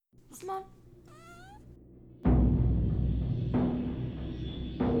Simone?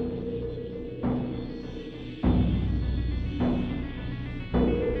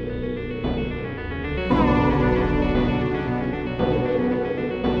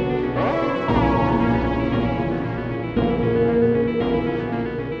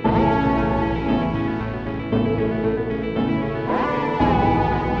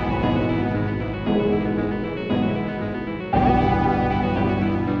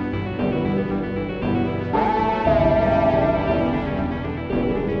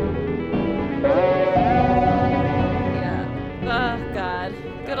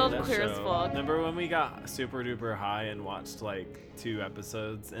 Got super duper high and watched like 2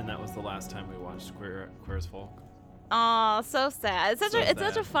 episodes, and that was the last time we watched Queer as Folk. Oh, so sad. It's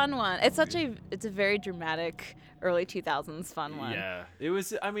such a fun one. It's a very dramatic early 2000s fun one. Yeah, it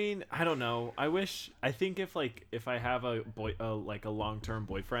was. I mean, I don't know. I think if I have a long-term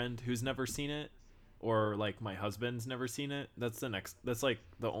boyfriend who's never seen it, or like my husband's never seen it, that's like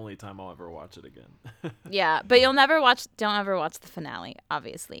the only time I'll ever watch it again. Yeah, but don't ever watch the finale,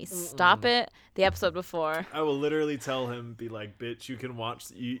 obviously. Stop it the episode before. I will literally tell him, be like, bitch, you can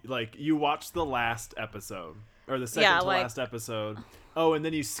watch, you watch the last episode, or the second to last episode. Oh, and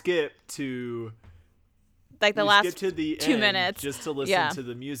then you skip to like the last to the 2 minutes just to listen to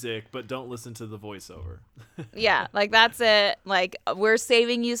the music, but don't listen to the voiceover. Yeah, like that's it. Like, we're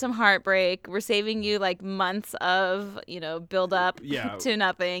saving you some heartbreak. We're saving you like months of, build up to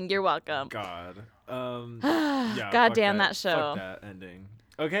nothing. You're welcome. God. God damn that show. Fuck that ending.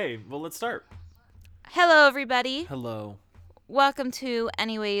 Okay, well, let's start. Hello, everybody. Hello. Welcome to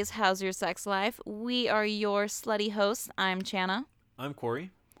Anyways, How's Your Sex Life? We are your slutty hosts. I'm Channa. I'm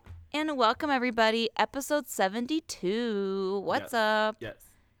Corey. And welcome, everybody. Episode 72. What's up? Yes.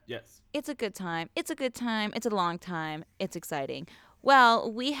 It's a good time. It's a long time. It's exciting. Well,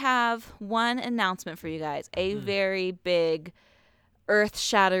 we have one announcement for you guys. A very big,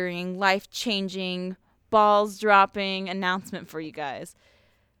 earth-shattering, life-changing, balls-dropping announcement for you guys.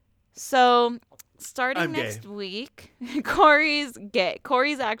 So, starting next week, Corey's gay.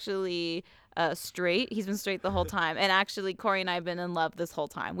 Corey's actually straight. He's been straight the whole time. And actually, Corey and I have been in love this whole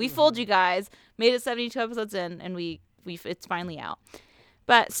time. We fooled you guys, made it 72 episodes in, and it's finally out.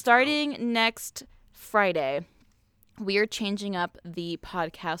 But starting next Friday, we are changing up the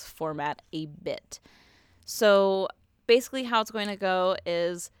podcast format a bit. So basically how it's going to go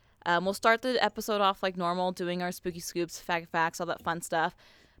is we'll start the episode off like normal, doing our spooky scoops, fag facts, all that fun stuff.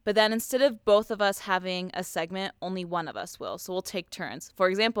 But then instead of both of us having a segment, only one of us will. So we'll take turns. For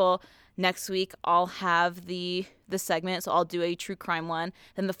example, next week I'll have the segment, so I'll do a true crime one.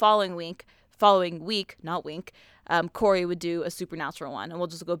 Then the following week, Corey would do a supernatural one, and we'll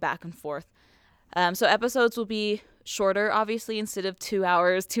just go back and forth. So episodes will be shorter, obviously. Instead of 2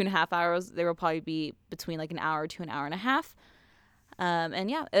 hours, 2.5 hours, they will probably be between like an hour to an hour and a half.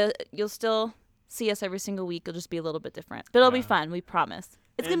 And you'll still see us every single week. It'll just be a little bit different, but it'll be fun. We promise.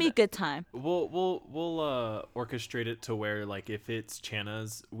 It's gonna be a good time. We'll orchestrate it to where, like, if it's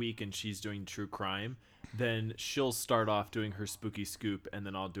Channa's week and she's doing true crime, then she'll start off doing her spooky scoop, and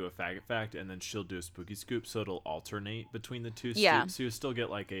then I'll do a faggot fact, and then she'll do a spooky scoop, so it'll alternate between the two. Yeah. So you still get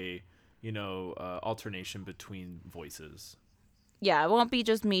like a alternation between voices. Yeah, it won't be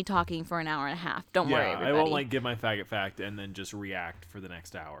just me talking for an hour and a half. Don't worry, everybody. I won't give my faggot fact and then just react for the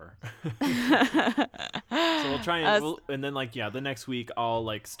next hour. So we'll try and then the next week I'll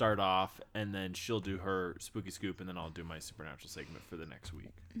like start off, and then she'll do her spooky scoop, and then I'll do my supernatural segment for the next week.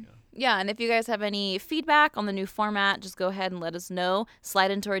 Yeah, and if you guys have any feedback on the new format, just go ahead and let us know.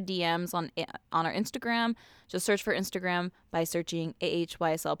 Slide into our DMs on our Instagram. Just search for Instagram by searching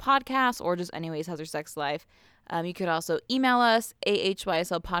AHYSL Podcast, or just Anyways, How's Your Sex Life? You could also email us,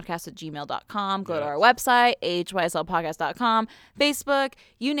 ahyslpodcast@gmail.com. Go to our website, ahyslpodcast.com. Facebook,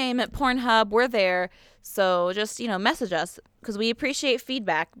 you name it, Pornhub, we're there. So just, message us, because we appreciate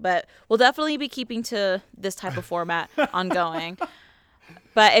feedback. But we'll definitely be keeping to this type of format ongoing.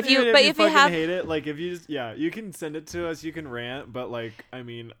 But if you hate it, like if you just, you can send it to us, you can rant, but like, I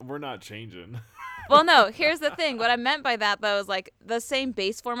mean, we're not changing. Well, no, here's the thing. What I meant by that, though, is like the same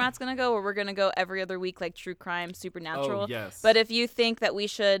base format's going to go, where we're going to go every other week, like true crime, supernatural. Oh, yes. But if you think that we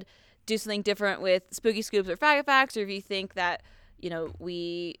should do something different with spooky scoops or faggot facts, or if you think that,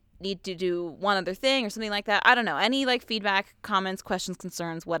 we need to do one other thing or something like that, I don't know. Any like feedback, comments, questions,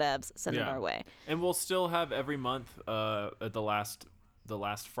 concerns, whatevs, send them our way. And we'll still have every month, at the last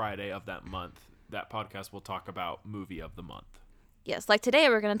Friday of that month, that podcast will talk about movie of the month. Yes, like today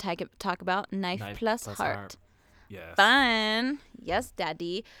we're going to talk about Knife Plus Heart. Yes. Fun. Yes,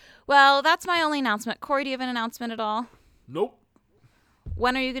 Daddy. Well, that's my only announcement. Corey, do you have an announcement at all? Nope.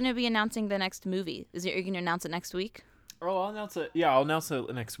 When are you going to be announcing the next movie? Are you going to announce it next week? Oh, I'll announce it. Yeah, I'll announce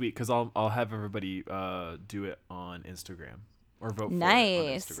it next week because I'll have everybody do it on Instagram or vote for it on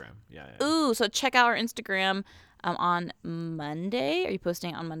Instagram. Yeah. Ooh, so check out our Instagram on Monday. Are you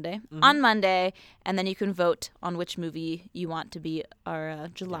posting it on Monday? Mm-hmm. On Monday, and then you can vote on which movie you want to be our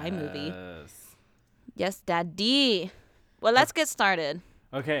July movie. Yes, Daddy. Well, let's get started.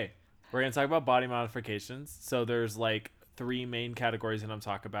 Okay, we're gonna talk about body modifications. So there's like 3 main categories that I'm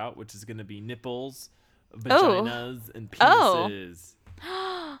talking about, which is gonna be nipples, vaginas, and penises.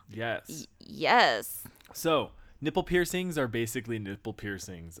 Yes. Yes. So nipple piercings are basically nipple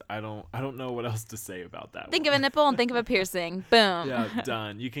piercings. I don't know what else to say about that. Think of a nipple and think of a piercing. Boom. Yeah,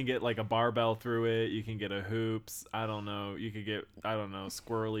 done. You can get like a barbell through it. You can get a hoops. I don't know. You could get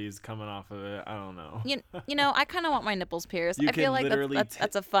squirrelies coming off of it. I don't know. You know, I kind of want my nipples pierced. You I feel can like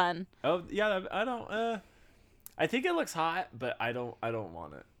that's a fun. Oh yeah, I don't. I think it looks hot, but I don't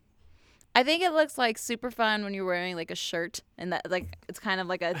want it. I think it looks like super fun when you're wearing like a shirt and that like it's kind of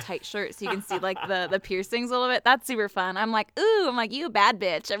like a tight shirt so you can see like the piercings a little bit. That's super fun. I'm like, you a bad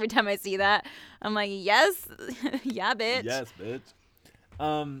bitch every time I see that. I'm like, yes, yeah, bitch. Yes, bitch.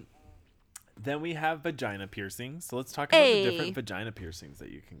 Then we have vagina piercings. So let's talk about the different vagina piercings that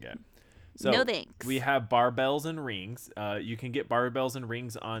you can get. So no thanks. We have barbells and rings. You can get barbells and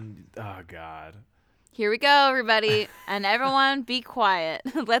rings on. Oh God. Here we go, everybody, and everyone, be quiet.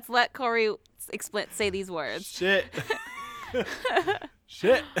 Let's let Corey say these words. Shit.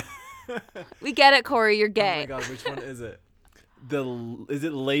 Shit. We get it, Corey. You're gay. Oh my God, which one is it? Is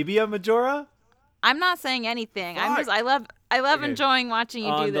it labia majora? I'm not saying anything. Fuck. I love enjoying watching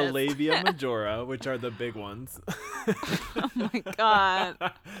you do this. On the labia majora, which are the big ones. Oh my God.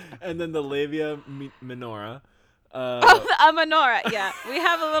 And then the labia minora. A menorah. Yeah, we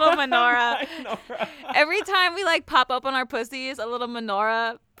have a little menorah. Every time we like pop up on our pussies, a little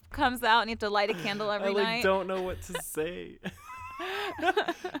menorah comes out, and you have to light a candle every night. I don't know what to say.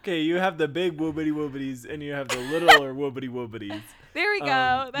 Okay, you have the big woobity woobities, and you have the littler woobity woobities. There we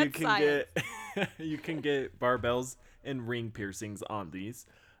go. That's science. You can get barbells and ring piercings on these.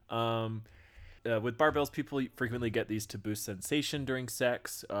 With barbells, people frequently get these to boost sensation during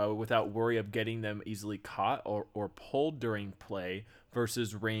sex without worry of getting them easily caught or pulled during play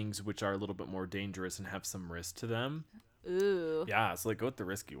versus rings, which are a little bit more dangerous and have some risk to them. Ooh. Yeah, so go with the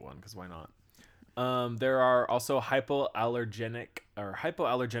risky one because why not? There are also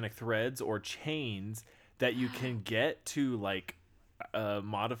hypoallergenic threads or chains that you can get to like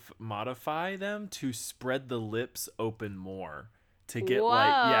modify them to spread the lips open more to get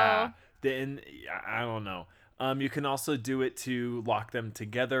Then I don't know. You can also do it to lock them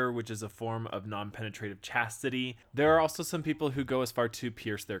together, which is a form of non-penetrative chastity. There are also some people who go as far to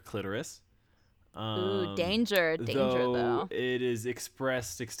pierce their clitoris. Ooh, danger though. It is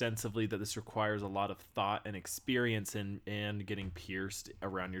expressed extensively that this requires a lot of thought and experience in getting pierced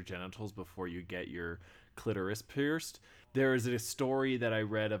around your genitals before you get your clitoris pierced. There is a story that I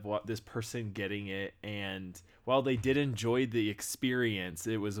read of this person getting it, and while they did enjoy the experience,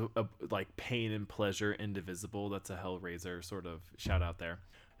 it was like pain and pleasure indivisible. That's a Hellraiser sort of shout out there.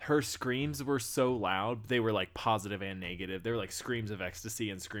 Her screams were so loud. They were like positive and negative. They were like screams of ecstasy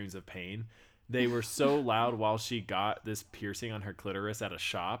and screams of pain. They were so loud while she got this piercing on her clitoris at a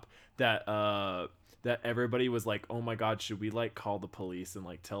shop that everybody was like, oh my God, should we like call the police and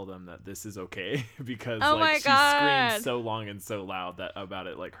like tell them that this is okay? Because she screamed so long and so loud that about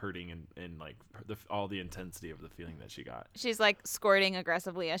it like hurting and like all the intensity of the feeling that she got. She's like squirting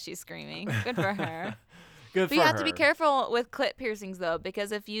aggressively as she's screaming. Good for her. But you have to be careful with clit piercings though,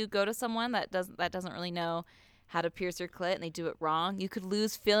 because if you go to someone that doesn't really know how to pierce your clit and they do it wrong, you could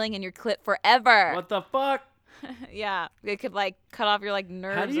lose feeling in your clit forever. What the fuck? Yeah, it could like cut off your like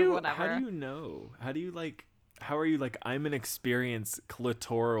nerves or whatever. How do you know? How are you like, I'm an experienced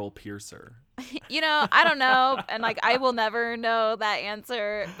clitoral piercer? I don't know, and like I will never know that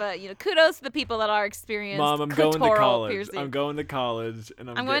answer, but kudos to the people that are experienced. Mom, I'm going to college. Piercing. I'm going to college, and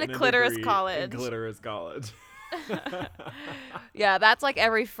I'm going to clitoris college. Clitoris college. Yeah, that's like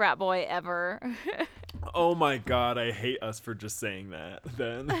every frat boy ever. Oh my God, I hate us for just saying that.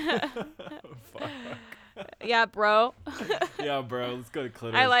 Then, fuck. Yeah, bro. Yeah, bro. Let's go to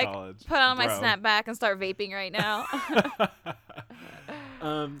clitoris college. Put on my snapback and start vaping right now.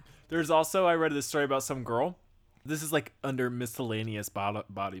 There's also, I read this story about some girl. This is like under miscellaneous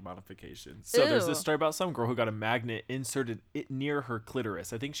body modification. So there's this story about some girl who got a magnet inserted near her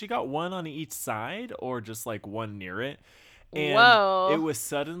clitoris. I think she got one on each side or just like one near it. And it was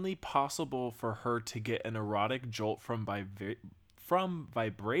suddenly possible for her to get an erotic jolt from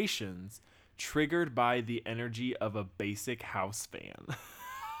vibrations triggered by the energy of a basic house fan.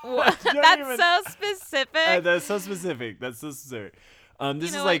 What? You don't That's even- so specific. That's so specific. That's so specific. This You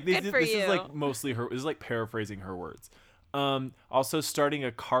is know like what? Good this for is you. like mostly her. This is like paraphrasing her words. Also, starting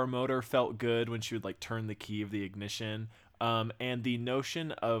a car motor felt good when she would like turn the key of the ignition. And the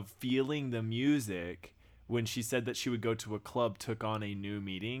notion of feeling the music when she said that she would go to a club took on a new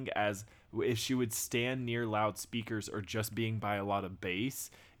meaning, as if she would stand near loudspeakers or just being by a lot of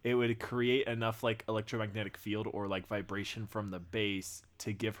bass, it would create enough like electromagnetic field or like vibration from the bass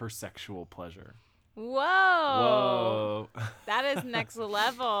to give her sexual pleasure. Whoa. Whoa. That is next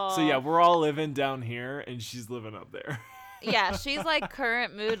level. So yeah, we're all living down here and she's living up there. Yeah, she's like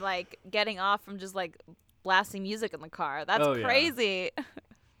current mood, like getting off from just like blasting music in the car. That's Oh, yeah. crazy.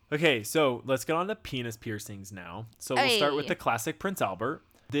 Okay, so let's get on to penis piercings now. So we'll start with Hey. the classic Prince Albert.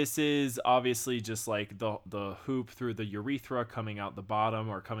 This is obviously just like the hoop through the urethra coming out the bottom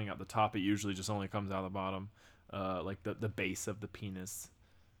or coming out the top. It usually just only comes out the bottom, like the base of the penis.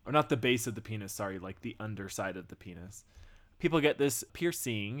 Or not the base of the penis, sorry, like the underside of the penis. People get this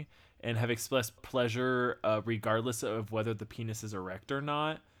piercing and have expressed pleasure regardless of whether the penis is erect or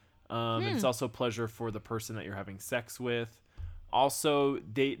not. And it's also pleasure for the person that you're having sex with. Also,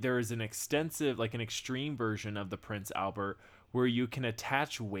 there is an extensive, like an extreme version of the Prince Albert where you can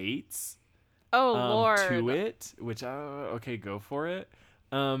attach weights Oh Lord. to it, which, okay, go for it.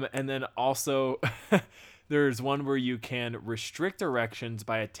 And then also... There's one where you can restrict erections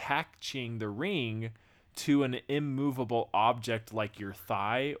by attaching the ring to an immovable object like your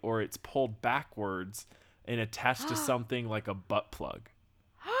thigh, or it's pulled backwards and attached to something like a butt plug.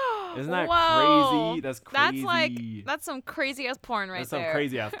 Isn't that Whoa. crazy? That's crazy. That's some crazy ass porn right That's there. some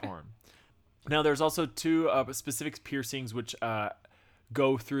crazy ass porn. Now, there's also two specific piercings which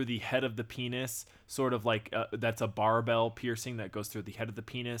go through the head of the penis, sort of like that's a barbell piercing that goes through the head of the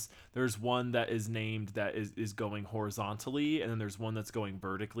penis. There's one that is named that is going horizontally, and then there's one that's going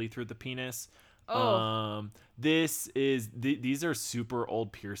vertically through the penis. Oh. These are super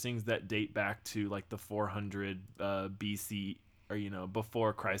old piercings that date back to like the 400 BC, or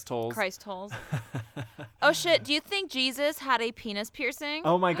before Christ holes. Christ holes. Oh shit, do you think Jesus had a penis piercing?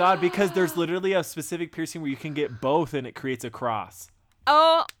 Oh my god, because there's literally a specific piercing where you can get both and it creates a cross.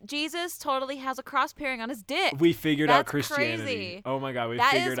 Oh, Jesus totally has a cross appearing on his dick. We figured out That's Christianity. crazy. Oh my god, we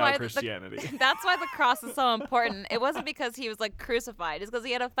That figured is out why Christianity. That's why the cross is so important. It wasn't because he was like crucified. It's because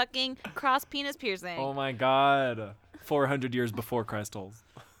he had a fucking cross penis piercing. Oh my god. 400 years before Christ holes.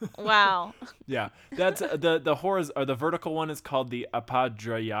 Wow. Yeah. That's the vertical one is called the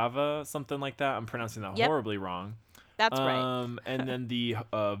Apadrayava, something like that. I'm pronouncing that Yep. horribly wrong. That's right. And then the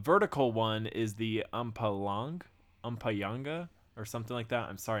vertical one is the Umpayanga or something like that.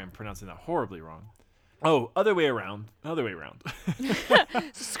 I'm sorry, I'm pronouncing that horribly wrong. Oh, other way around.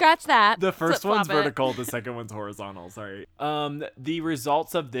 Scratch that. The first Flip-flop one's it. vertical, the second one's horizontal. Sorry. The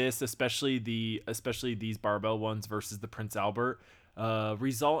results of this, especially these barbell ones versus the Prince Albert,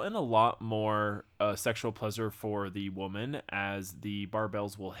 result in a lot more sexual pleasure for the woman, as the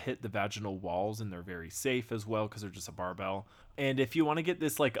barbells will hit the vaginal walls and they're very safe as well because they're just a barbell. And if you want to get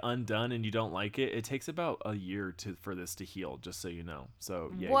this like undone and you don't like it, it takes about a year for this to heal, just so you know.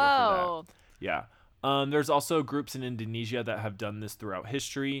 So yeah, go for Whoa. that. Yeah. There's also groups in Indonesia that have done this throughout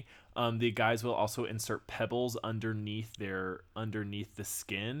history. The guys will also insert pebbles underneath the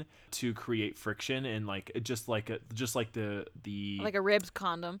skin to create friction and just like the Like a ribs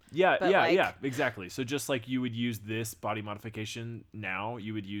condom. yeah, but yeah, like- yeah, exactly. So just like you would use this body modification now,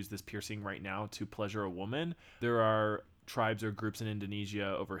 you would use this piercing right now to pleasure a woman. There are tribes or groups in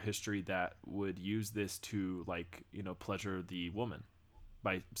Indonesia over history that would use this to pleasure the woman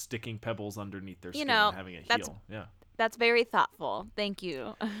by sticking pebbles underneath their skin and having it that's- heal. Yeah. That's very thoughtful. Thank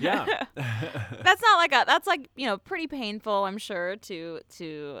you. Yeah. That's not like that's pretty painful, I'm sure, to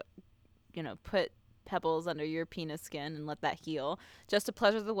put pebbles under your penis skin and let that heal just to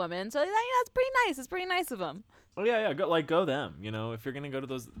pleasure the woman. So that's pretty nice. It's pretty nice of them. Oh yeah. Go them. If you're gonna go to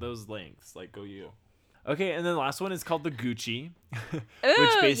those lengths, go you. Okay, and then the last one is called the Gucci, which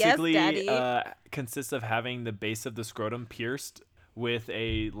Ooh, basically yes, Daddy. consists of having the base of the scrotum pierced with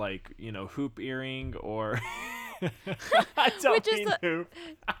a hoop earring or I don't Which is mean hoop.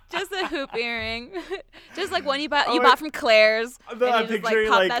 Just a hoop earring, just like one you bought Oh, bought from Claire's. And I'm you just, picturing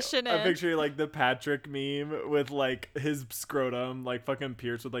pop that shit in. I'm picturing the Patrick meme with his scrotum fucking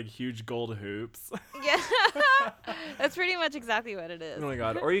pierced with huge gold hoops. Yeah, that's pretty much exactly what it is. Oh my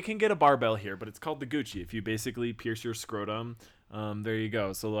god! Or you can get a barbell here, but it's called the Gucci. If you basically pierce your scrotum, there you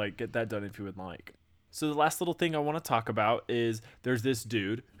go. So get that done if you would like. So the last little thing I want to talk about is there's this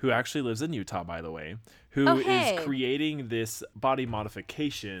dude who actually lives in Utah, by the way, who is creating this body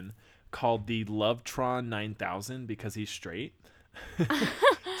modification called the Lovetron 9000 because he's straight.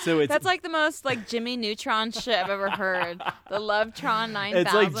 So it's That's like the most like Jimmy Neutron shit I've ever heard. The Lovetron 9000.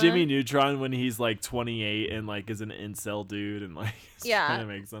 it's like Jimmy Neutron when he's like 28 and like is an incel dude and like is Yeah. trying to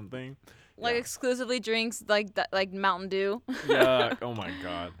make something. Like exclusively drinks like Mountain Dew. Yuck. Oh my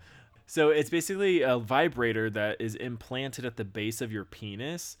god. So it's basically a vibrator that is implanted at the base of your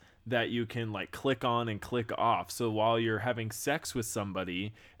penis that you can like click on and click off. So while you're having sex with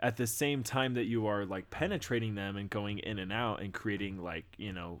somebody, at the same time that you are like penetrating them and going in and out and creating like,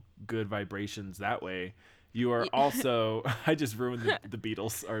 you know, good vibrations that way, you are also I just ruined the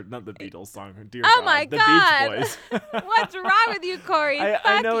Beatles, or not the Beatles song. Dear Oh God, my the God. Beach Boys. What's wrong with you, Corey?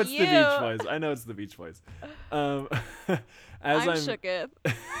 I know Fuck it's you. the Beach Boys. I know it's the Beach Boys. As I'm shooketh.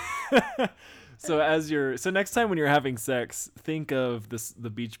 So next time when you're having sex, think of the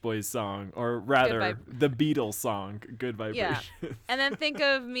Beach Boys song, or rather the Beatles song, Good Vibration. Yeah. And then think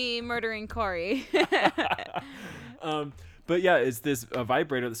of me murdering Corey. But yeah, it's this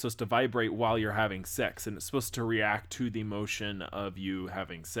vibrator that's supposed to vibrate while you're having sex, and it's supposed to react to the motion of you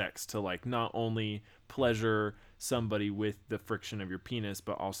having sex to like not only pleasure somebody with the friction of your penis,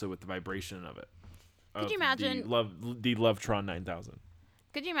 but also with the vibration of it. Could you imagine the Lovetron 9000?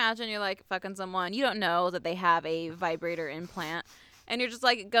 Could you imagine you're like fucking someone, you don't know that they have a vibrator implant, and you're just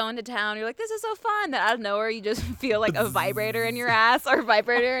like going to town, you're like, this is so fun, that out of nowhere you just feel like a vibrator in your ass or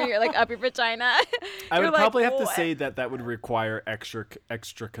vibrator and you're like up your vagina. I would probably have to say that would require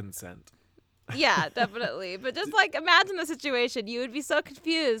extra consent. Yeah, definitely. But just like imagine the situation, you would be so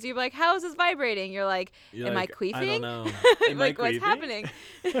confused. You'd be like, how is this vibrating? You're like, am I queefing? I don't know. Like, what's happening?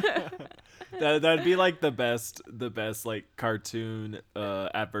 That'd be like the best like cartoon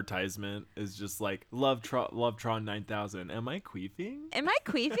advertisement is just like Lovetron 9000. Am I queefing? Am I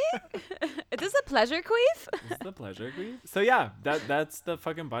queefing? Is this a pleasure queef? Is this a pleasure queef? So yeah, that's the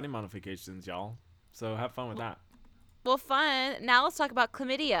fucking body modifications, y'all. So have fun with that. Well, fun. Now let's talk about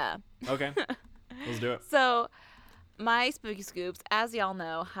chlamydia. Okay, let's do it. So my spooky scoops, as y'all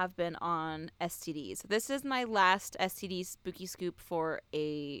know, have been on STDs. This is my last STD spooky scoop for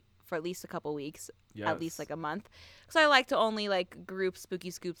at least a couple weeks, at least like a month. Because I like to only like group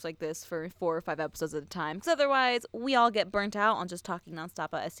spooky scoops like this for 4 or 5 episodes at a time. Because otherwise, we all get burnt out on just talking nonstop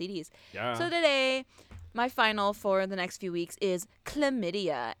about STDs. Yeah. So today, my final for the next few weeks is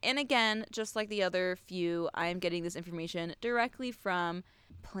chlamydia. And again, just like the other few, I'm getting this information directly from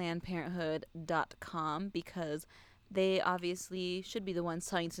PlannedParenthood.com because they obviously should be the ones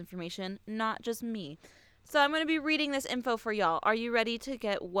telling this information, not just me. So I'm going to be reading this info for y'all. Are you ready to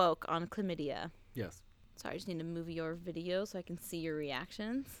get woke on chlamydia? Yes. Sorry, I just need to move your video so I can see your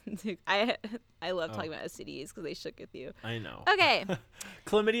reactions. I love talking about STDs because they shook with you. I know. Okay.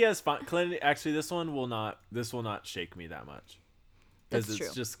 Chlamydia is fine. Actually, this will not shake me that much. That's Because true.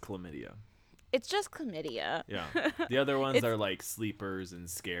 it's just chlamydia. It's just chlamydia. Yeah. The other ones are like sleepers and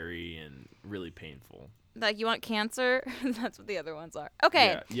scary and really painful. Like, you want cancer? That's what the other ones are.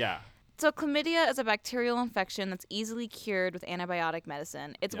 Okay. Yeah. So chlamydia is a bacterial infection that's easily cured with antibiotic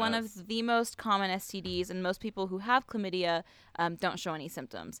medicine. It's one of the most common STDs, and most people who have chlamydia don't show any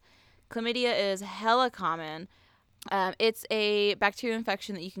symptoms. Chlamydia is hella common. It's a bacterial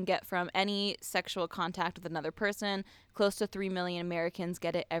infection that you can get from any sexual contact with another person. Close to 3 million Americans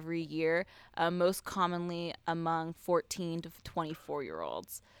get it every year, most commonly among 14 to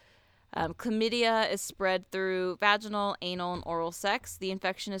 24-year-olds. Chlamydia is spread through vaginal, anal, and oral sex. The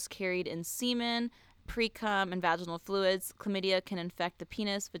infection is carried in semen, pre-cum, and vaginal fluids. Chlamydia can infect the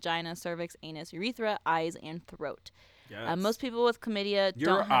penis, vagina, cervix, anus, urethra, eyes, and throat. Yes. Most people with chlamydia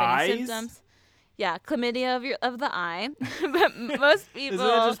Your don't have eyes? any symptoms. Yeah, chlamydia of the eye. But most people... Isn't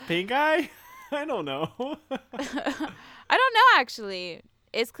it just pink eye? I don't know. I don't know, actually.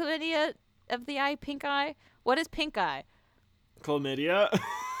 Is chlamydia of the eye pink eye? What is pink eye? Chlamydia?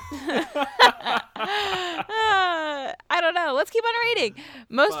 I don't know. Let's keep on reading.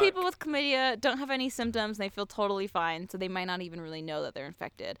 Most people with chlamydia don't have any symptoms. And they feel totally fine, so they might not even really know that they're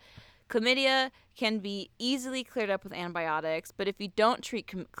infected. Chlamydia can be easily cleared up with antibiotics, but if you don't treat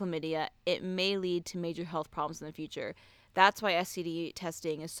chlamydia, it may lead to major health problems in the future. That's why STD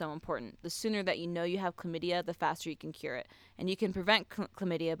testing is so important. The sooner that you know you have chlamydia, the faster you can cure it. And you can prevent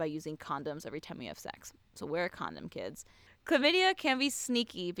chlamydia by using condoms every time you have sex. So wear a condom, kids. Chlamydia can be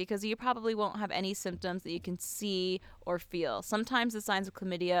sneaky because you probably won't have any symptoms that you can see or feel. Sometimes the signs of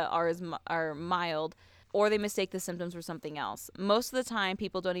chlamydia are mild, or they mistake the symptoms for something else. Most of the time,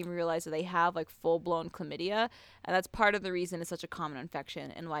 people don't even realize that they have like full-blown chlamydia, and that's part of the reason it's such a common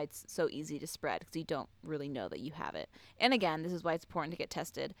infection and why it's so easy to spread, because you don't really know that you have it. And again, this is why it's important to get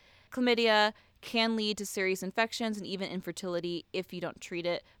tested. Chlamydia can lead to serious infections and even infertility if you don't treat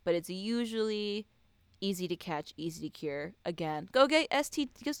it, but it's usually easy to catch, easy to cure. Again, go get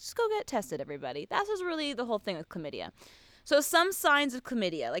just go get tested, everybody. That's just really the whole thing with chlamydia. So some signs of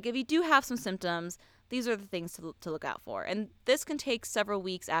chlamydia, like if you do have some symptoms, these are the things to look out for. And this can take several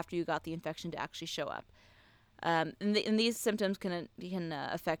weeks after you got the infection to actually show up. And these symptoms can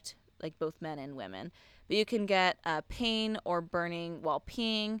affect like both men and women. But you can get pain or burning while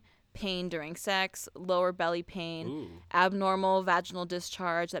peeing, pain during sex, lower belly pain, Ooh. abnormal vaginal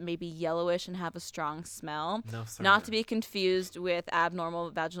discharge that may be yellowish and have a strong smell. No, sorry. Not to be confused with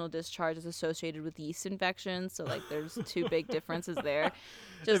abnormal vaginal discharge is associated with yeast infections. So like there's two big differences there.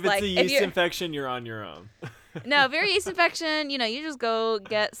 Just if it's a yeast infection, you're on your own. No, if you're a yeast infection, you just go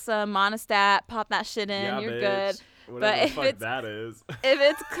get some Monistat, pop that shit in, Yeah, you're bitch. good. Whatever But the if fuck it's that is. if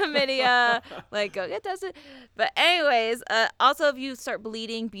it's chlamydia, like go get tested. But anyways, also if you start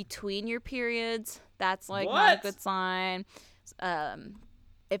bleeding between your periods, that's like not a What? good sign.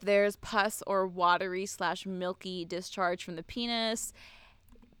 If there's pus or watery / milky discharge from the penis,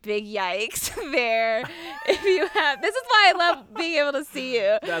 big yikes there. If you have, this is why I love being able to see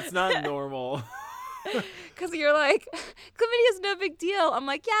you. That's not normal. Because you're like, chlamydia is no big deal. I'm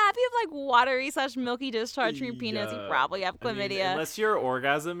like, yeah, if you have like watery / milky discharge from your penis, you Yeah. probably have I mean, chlamydia. unless you're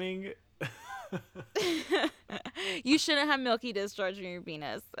orgasming. You shouldn't have milky discharge from your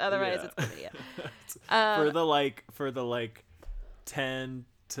penis. Otherwise, Yeah. it's chlamydia. For the 10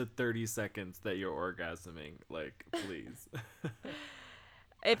 to 30 seconds that you're orgasming, like, please.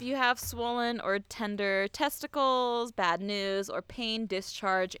 If you have swollen or tender testicles, bad news, or pain,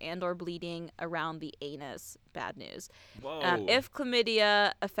 discharge, and or bleeding around the anus, bad news. Whoa. If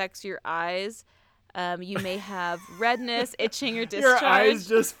chlamydia affects your eyes, you may have redness, itching, or discharge. Your eyes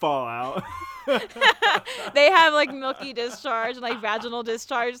just fall out. They have like milky discharge, like vaginal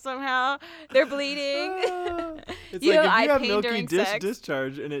discharge somehow. They're bleeding. It's You like have if eye you have pain milky during sex.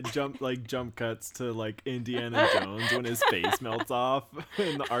 discharge and it jump cuts to like Indiana Jones when his face melts off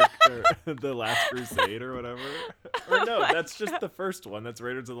in the Ark or the Last Crusade or whatever. Or no, that's just the first one. That's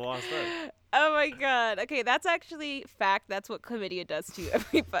Raiders of the Lost Ark. Oh my god. Okay, that's actually fact. That's what chlamydia does to you,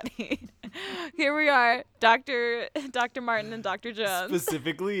 everybody. Here we are, Dr. Martin and Dr. Jones.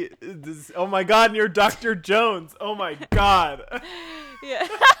 Specifically, oh my god, and you're Dr. Jones. Oh my god. Yeah.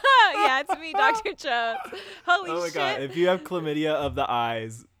 Yeah, it's me, Dr. Jones. Holy Oh my shit. god, if you have chlamydia of the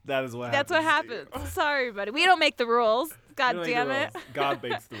eyes, that is what That's happens. what happens. Sorry, buddy. We don't make the rules. God You don't make damn the it. rules. God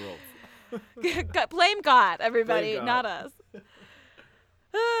makes the rules. Blame God, everybody, Blame God. not us.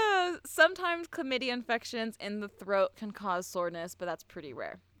 Sometimes chlamydia infections in the throat can cause soreness, but that's pretty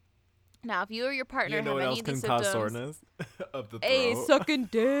rare. Now, if you or your partner You know have what any else of can these cause symptoms, soreness? Of the a throat. sucking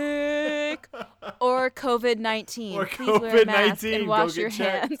dick, or COVID-19, Or please wear a mask COVID-19, and go wash get your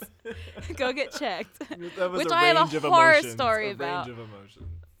checked. hands. Go get checked. That was Which a I have range a of horror emotions, story a about. range of emotions.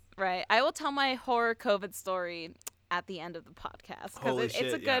 Right. I will tell my horror COVID story at the end of the podcast Holy because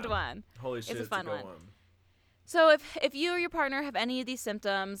it's a shit, good yeah. one. Holy shit, a fun good one. So if you or your partner have any of these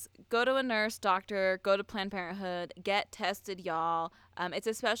symptoms, go to a nurse, doctor, go to Planned Parenthood, get tested, y'all. It's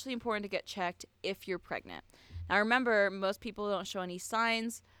especially important to get checked if you're pregnant. Now remember, most people don't show any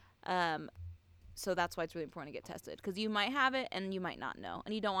signs, so that's why it's really important to get tested because you might have it and you might not know,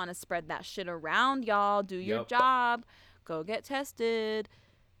 and you don't want to spread that shit around, y'all. Do your Yep. job. Go get tested.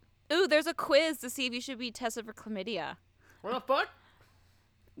 Ooh, there's a quiz to see if you should be tested for chlamydia. What the fuck?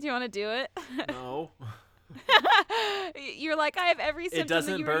 Do you want to do it? No. You're like, I have every symptom It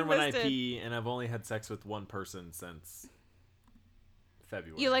doesn't that you burn when I listed. pee, and I've only had sex with one person since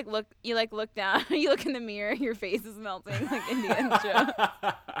February. You look down. You look in the mirror. Your face is melting like Indiana Jones.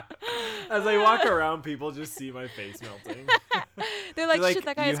 As I walk around, people just see my face melting. They're like, They're shit,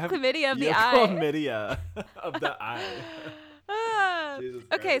 that guy has have chlamydia of you the have eye. chlamydia of the eye. Ah. Jesus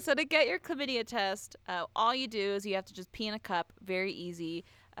Okay, Christ. so to get your chlamydia test, all you do is you have to just pee in a cup. Very easy.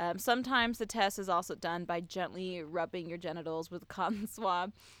 Sometimes the test is also done by gently rubbing your genitals with a cotton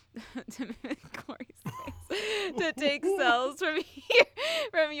swab to Corey's face, to take cells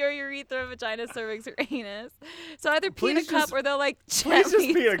from your urethra, vagina, cervix, or anus. So either pee in a Please cup just- or they'll like Please just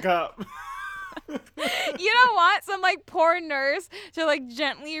gently. pee in a cup. You don't want some like poor nurse to like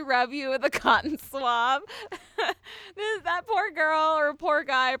gently rub you with a cotton swab. That poor girl or poor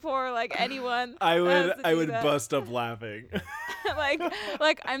guy, poor like anyone. I that has to would do that. bust up laughing.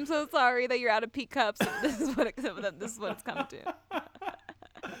 like I'm so sorry that you're out of pee cups. This is what it's come to.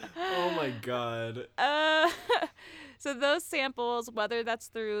 Oh my god. So those samples, whether that's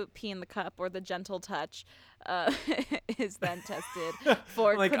through pee in the cup or the gentle touch, is then tested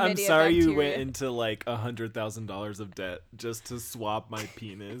for Like, chlamydia I'm sorry you went bacteria. into like $100,000 of debt just to swab my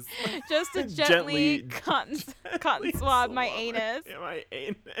penis. Just to gently, Gently cotton swab my anus. Yeah, my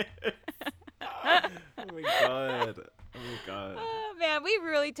anus. Oh my god. Oh my god. Oh, man, we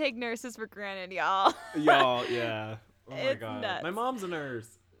really take nurses for granted, y'all. Y'all, yeah. Oh my It's god. nuts. My mom's a nurse.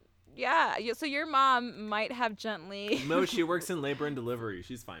 Yeah, so your mom might have gently. No, she works in labor and delivery.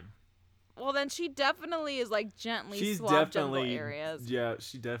 She's fine. Well, then she definitely is like gently She's swabbed genital definitely areas. Yeah,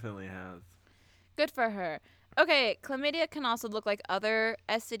 she definitely has. Good for her. Okay, chlamydia can also look like other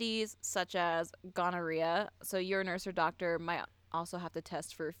STDs, such as gonorrhea. So your nurse or doctor might also have to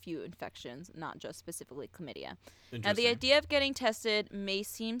test for a few infections, not just specifically chlamydia. Now, the Interesting. idea of getting tested may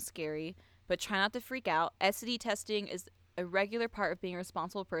seem scary, but try not to freak out. STD testing is a regular part of being a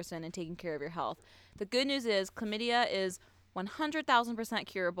responsible person and taking care of your health. The good news is chlamydia is 100,000%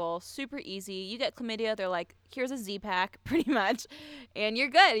 curable, super easy. You get chlamydia, they're like, here's a Z-Pack, pretty much, and you're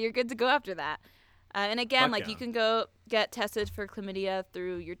good. You're good to go after that. And again, Fuck like yeah. you can go get tested for chlamydia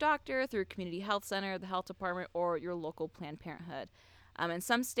through your doctor, through community health center, the health department, or your local Planned Parenthood. In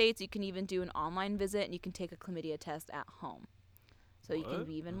some states, you can even do an online visit and you can take a chlamydia test at home. So you can What?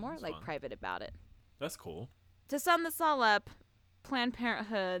 be even Oh, more that's like fun. private about it. That's cool. To sum this all up, Planned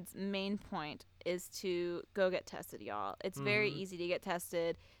Parenthood's main point is to go get tested, y'all. It's very easy to get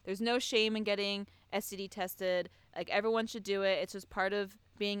tested. There's no shame in getting STD tested. Like, everyone should do it. It's just part of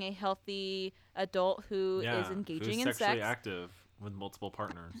being a healthy adult who is engaging in sexually sex. active with multiple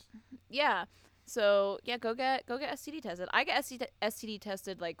partners. Yeah. So yeah, go get STD tested. I get STD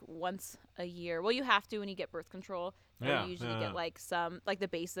tested like once a year. Well, you have to when you get birth control. Yeah, You usually yeah. get like some like the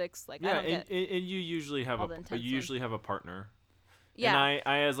basics. Like I Yeah, don't get and you usually have all the intense a partner. yeah. And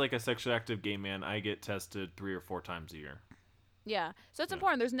I as like a sexually active gay man, I get tested 3 or 4 times a year. Yeah. So it's Yeah.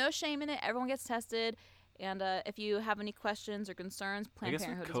 important. There's no shame in it. Everyone gets tested. And if you have any questions or concerns, Planned guess with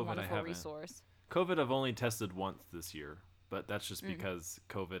Parenthood is a COVID, I wonderful haven't. resource. COVID I've only tested once this year, but that's just because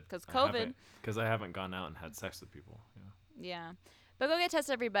COVID. 'Cause COVID. Because I haven't gone out and had sex with people. Yeah. Yeah. But go get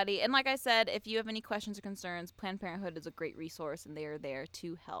tested, everybody. And like I said, if you have any questions or concerns, Planned Parenthood is a great resource, and they are there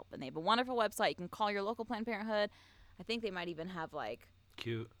to help. And they have a wonderful website. You can call your local Planned Parenthood. I think they might even have like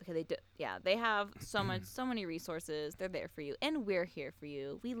Cute. okay, they do. Yeah, they have so many resources. They're there for you, and we're here for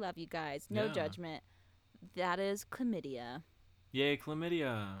you. We love you guys. No Yeah. judgment. That is chlamydia. Yay,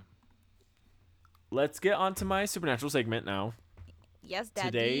 chlamydia. Let's get on to my supernatural segment now. Yes, Daddy.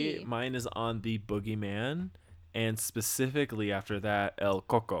 Today, mine is on the boogeyman, and specifically after that, El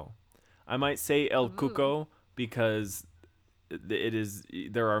Coco. I might say El Cuco because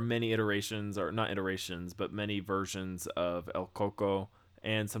there are many iterations, or not iterations, but many versions of El Coco,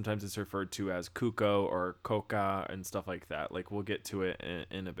 and sometimes it's referred to as Cuco or Coca and stuff like that. Like, we'll get to it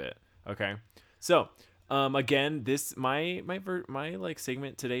in a bit. Okay, so again, this my like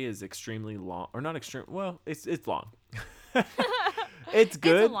segment today is extremely long, or not extreme. Well, it's long. It's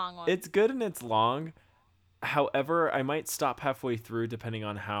good. It's a long one. It's good and it's long. However, I might stop halfway through depending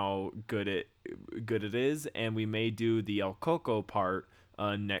on how good it is, and we may do the El Coco part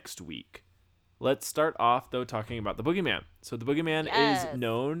next week. Let's start off though talking about the boogeyman. So the boogeyman Yes. is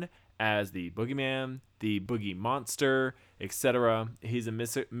known as the boogeyman, the boogie monster, etc. He's a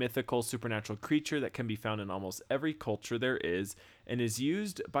mythical supernatural creature that can be found in almost every culture there is, and is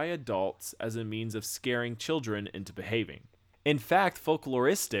used by adults as a means of scaring children into behaving. In fact,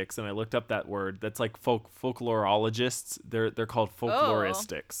 folkloristics, and I looked up that word, that's like folklorologists. They're called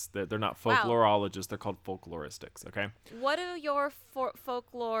folkloristics. They're not Wow. folklorologists, they're called folkloristics, okay? What do your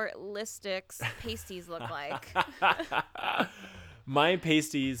folklore listics pasties look like? My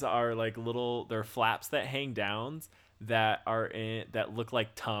pasties are like they're flaps that hang down that look like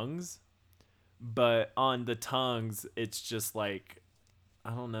tongues, but on the tongues it's just like,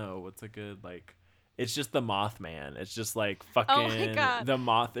 I don't know, what's a good like, it's just the Mothman. It's just like fucking Oh my God. the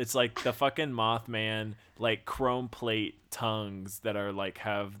moth. It's like the fucking Mothman, like chrome plate tongues that are like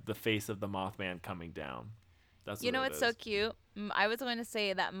have the face of the Mothman coming down. That's You what know it what's so is. cute? I was going to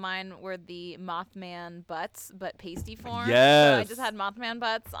say that mine were the Mothman butts, but pasty form. Yes. So I just had Mothman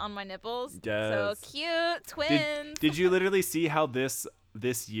butts on my nipples. Yes. So cute. Twins. Did you literally see how this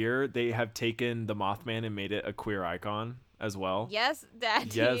year they have taken the Mothman and made it a queer icon as well? Yes, Daddy.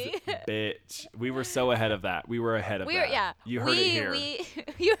 Yes, bitch. We were so ahead of that. We were ahead of We that. were, yeah. You heard it here.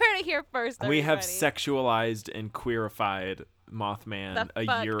 You heard it here first. We have everybody. sexualized and queerified Mothman The a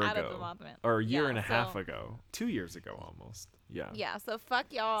fuck year out of ago. the Mothman. Or a year Yeah, and a half so- ago. 2 years ago almost. Yeah. Yeah, so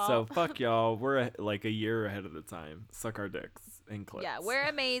fuck y'all. So fuck y'all. We're like a year ahead of the time. Suck our dicks and clips. Yeah, we're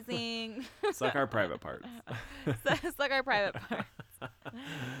amazing. Suck our private parts. Suck our private part.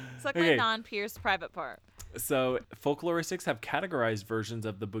 Suck Okay. my non-pierced private part. So, folkloristics have categorized versions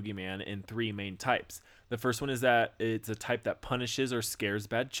of the boogeyman in 3 main types. The first one is that it's a type that punishes or scares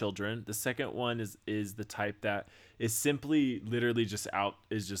bad children. The second one is the type that is simply literally just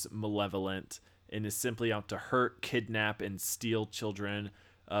malevolent and is simply out to hurt, kidnap, and steal children.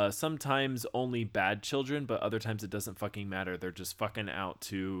 Sometimes only bad children, but other times it doesn't fucking matter. They're just fucking out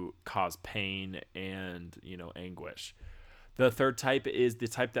to cause pain and, anguish. The third type is the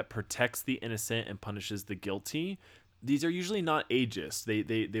type that protects the innocent and punishes the guilty. These are usually not ageist.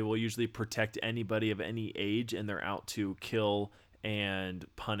 They will usually protect anybody of any age, and they're out to kill and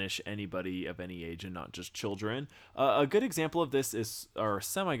punish anybody of any age and not just children. A good example of this is, or a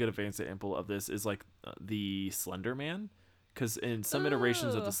semi-good example of this is like the Slender Man. Because in some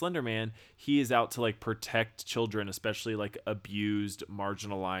iterations of the Slender Man, he is out to like protect children, especially like abused,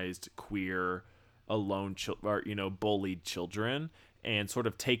 marginalized, queer, alone, bullied children, and sort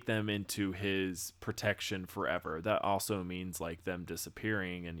of take them into his protection forever. That also means like them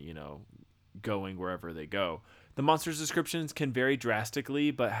disappearing and, going wherever they go. The monster's descriptions can vary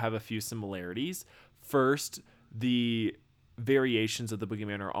drastically, but have a few similarities. First, the variations of the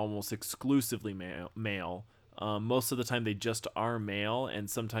boogeyman are almost exclusively male. Most of the time they just are male, and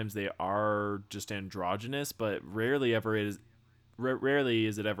sometimes they are just androgynous, but rarely is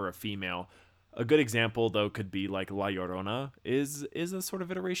it ever a female. A good example, though, could be like La Llorona is a sort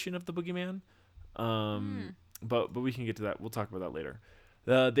of iteration of the boogeyman. But we can get to that. We'll talk about that later.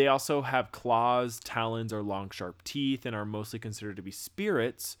 They also have claws, talons, or long, sharp teeth, and are mostly considered to be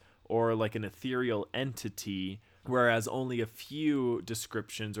spirits or like an ethereal entity, whereas only a few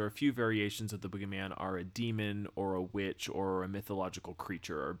descriptions or a few variations of the boogeyman are a demon or a witch or a mythological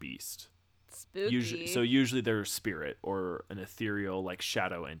creature or beast. Spooky. Usually they're a spirit or an ethereal like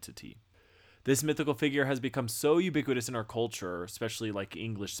shadow entity. This mythical figure has become so ubiquitous in our culture, especially like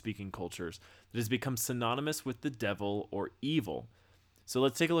English-speaking cultures, that it has become synonymous with the devil or evil. So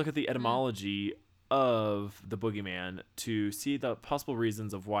let's take a look at the etymology of the boogeyman to see the possible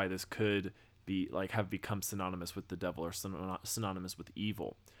reasons of why this could be like have become synonymous with the devil or synonymous with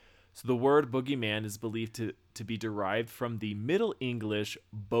evil. So the word boogeyman is believed to be derived from the Middle English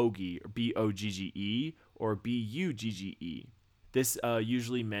bogey, B-O-G-G-E, or B-U-G-G-E. This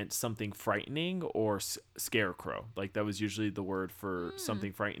usually meant something frightening or scarecrow. Like that was usually the word for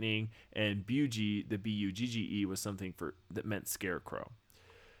something frightening, and the B-U-G-G-E was something that meant scarecrow.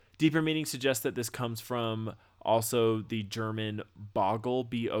 Deeper meaning suggests that this comes from also the German Boggle,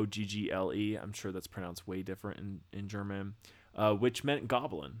 B-O-G-G-L-E. I'm sure that's pronounced way different in German, which meant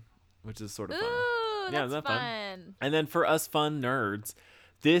goblin, which is sort of fun. Yeah, that's fun. And then for us fun nerds,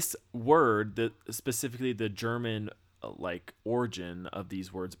 this word, specifically the German origin of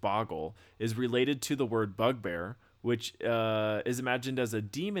these words, boggle, is related to the word bugbear, which is imagined as a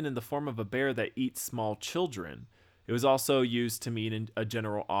demon in the form of a bear that eats small children. It was also used to mean a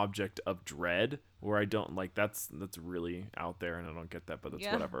general object of dread, where I don't like that's really out there and I don't get that, but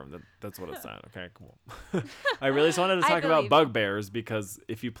that's whatever. That's what it's at. Okay, cool. I really just wanted to talk about bugbears because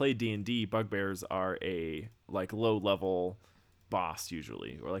if you play D&D, bugbears are a like low level boss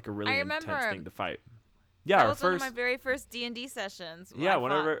usually, or like a really intense thing to fight. Yeah, that was one of my very first D&D sessions. Yeah,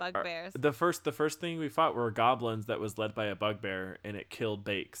 whenever bugbears. The first thing we fought were goblins that was led by a bugbear, and it killed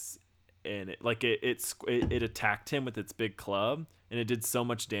Bakes. And it attacked him with its big club, and it did so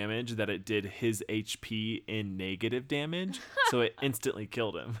much damage that it did his HP in negative damage, so it instantly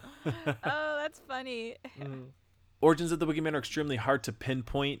killed him. Oh, that's funny. Origins of the boogeyman are extremely hard to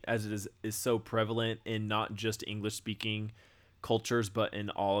pinpoint, as it is so prevalent in not just English-speaking cultures, but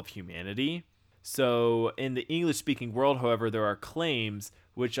in all of humanity. So in the English-speaking world, however, there are claims,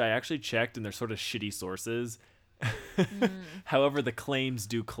 which I actually checked, and they're sort of shitty sources. However, the claims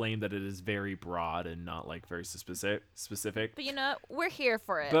do claim that it is very broad and not like very specific. But we're here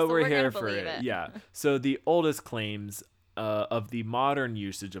for it. But so we're here for it. Yeah. So the oldest claims of the modern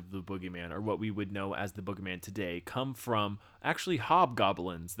usage of the boogeyman, or what we would know as the boogeyman today, come from actually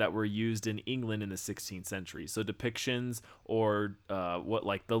hobgoblins that were used in England in the 16th century. So depictions or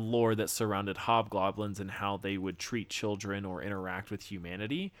the lore that surrounded hobgoblins and how they would treat children or interact with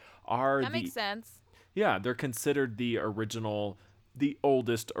humanity makes sense. Yeah, they're considered the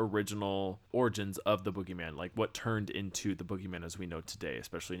oldest original origins of the boogeyman, like what turned into the boogeyman as we know today,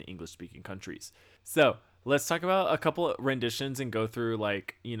 especially in English-speaking countries. So let's talk about a couple of renditions and go through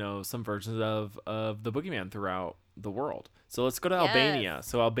some versions of the boogeyman throughout the world. So let's go to Albania.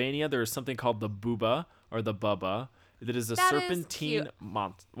 So Albania, there is something called the Buba or the Bubba. That is a serpentine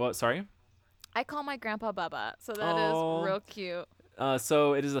monster. What? Sorry? I call my grandpa Bubba, so that is real cute.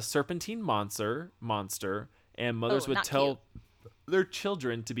 So it is a serpentine monster, and mothers would tell their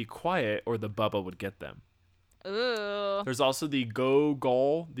children to be quiet or the Bubba would get them. Ooh. There's also the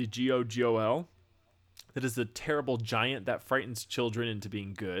Gogol, the Gogol. That is a terrible giant that frightens children into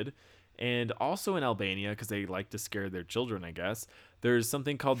being good. And also in Albania, because they like to scare their children, I guess, there's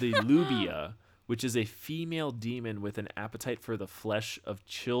something called the Lubia, which is a female demon with an appetite for the flesh of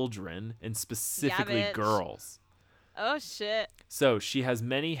children, and specifically bitch. girls. Oh shit. So she has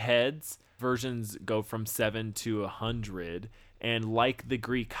many heads. Versions go from 7 to 100. And like the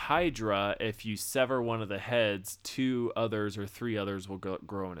Greek Hydra, if you sever one of the heads, 2 others or 3 others will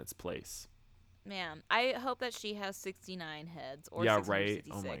grow in its place. Man, I hope that she has 69 heads or Yeah, 666 right?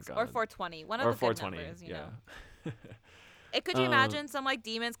 Oh my God. or 420. One of Or the 420, good numbers, you yeah. know. Could you imagine some like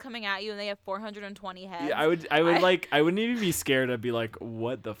demons coming at you and they have 420 heads? Yeah, I wouldn't even be scared. I'd be like,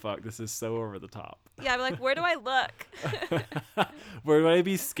 what the fuck? This is so over the top. Yeah, I'd be like, where do I look? Where do I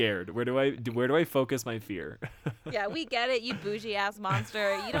be scared? Where do I focus my fear? Yeah, we get it, you bougie ass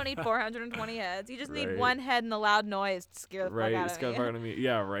monster. You don't need 420 heads. You just need Right. one head and a loud noise to scare the Right, fuck out scare of the me. fuck out of me.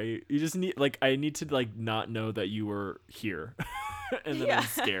 Yeah, right. You just need I need to not know that you were here, and then Yeah. I'm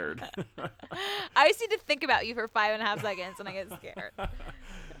scared. I just need to think about you for 5.5 seconds and I get scared.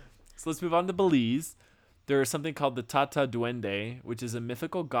 So let's move on to Belize. There is something called the Tata Duende, which is a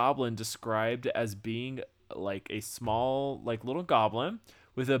mythical goblin described as being like a small, little goblin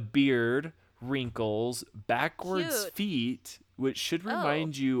with a beard, wrinkles, backwards Cute. feet, which should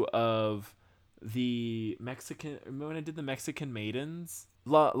remind you of the Mexican. Remember when I did the Mexican maidens?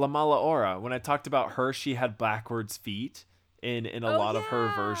 La Mala Ora. When I talked about her, she had backwards feet in a lot of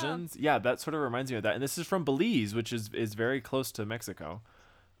her versions. Yeah, that sort of reminds me of that. And this is from Belize, which is very close to Mexico.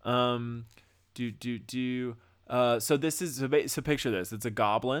 So this is so picture this. It's a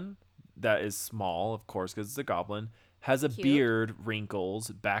goblin that is small, of course, because it's a goblin. Has a Cute. beard, wrinkles,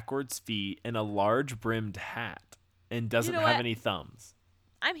 backwards feet, and a large brimmed hat, and doesn't know have what? any thumbs.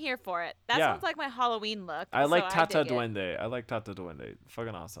 I'm here for it. That Yeah. sounds like my Halloween look. I like so Tata dig it. Duende. I like Tata Duende.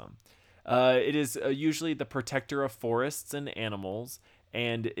 Fucking awesome. It is usually the protector of forests and animals,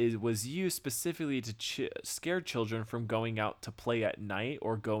 and it was used specifically to scare children from going out to play at night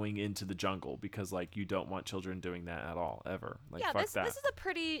or going into the jungle, because you don't want children doing that at all, ever. Yeah, fuck this that. is a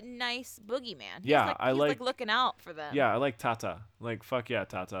pretty nice boogeyman. Yeah, he's like looking out for them. Yeah, I like Tata. Fuck yeah,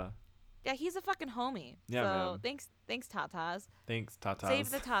 Tata. Yeah, he's a fucking homie. Yeah, so man. thanks Tatas. Thanks, Tatas. Save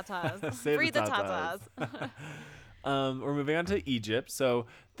the Tatas. Save Free the the Tatas. Tatas. We're moving on to Egypt. So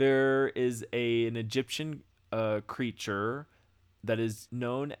there is an Egyptian creature that is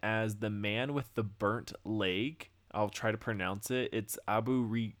known as the man with the burnt leg. I'll try to pronounce it. It's Abu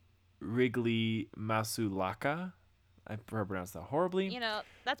Rigli Masulaka. I pronounced that horribly. You know,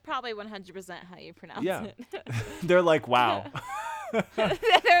 that's probably 100% how you pronounce Yeah. it. They're like, wow.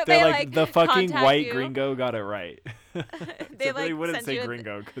 they like the fucking contact white you. gringo got it right. They Except they wouldn't send say you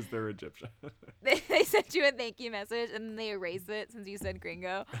gringo because they're Egyptian. they sent you a thank you message and then they erase it since you said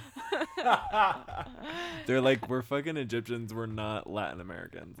gringo. They're like, we're fucking Egyptians. We're not Latin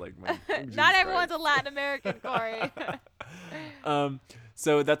Americans. Not everyone's a Latin American, Corey.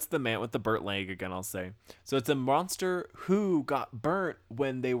 So that's the man with the burnt leg again, I'll say. So it's a monster who got burnt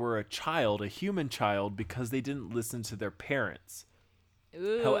when they were a human child, because they didn't listen to their parents.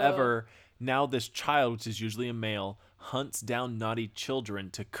 Ooh. However, now this child, which is usually a male, hunts down naughty children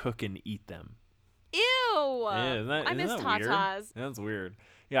to cook and eat them. Ew. Yeah, I miss isn't that weird? tatas. That's weird.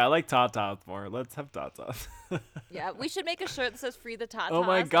 Yeah, I like tatas more. Let's have tatas. Yeah, we should make a shirt that says "Free the Tatas." Oh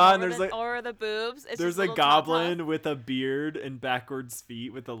my God, and there's or the boobs. It's There's just a little goblin tatas. with a beard and backwards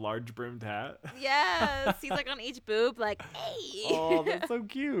feet with a large brimmed hat. Yes, he's like on each boob, like, hey. Oh, that's so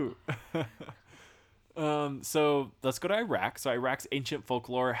cute. So let's go to Iraq. So Iraq's ancient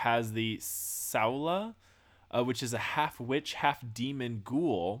folklore has the Saula, which is a half witch, half demon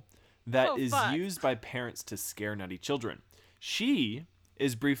ghoul that is fuck. used by parents to scare naughty children. She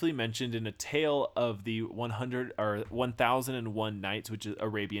is briefly mentioned in a tale of the 1001 Nights, which is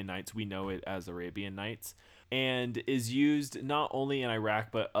Arabian Nights. We know it as Arabian Nights, and is used not only in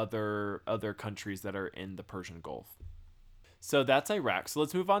Iraq but other countries that are in the Persian Gulf. So that's Iraq. So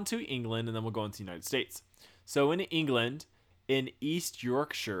let's move on to England, and then we'll go into the United States. So in England, in East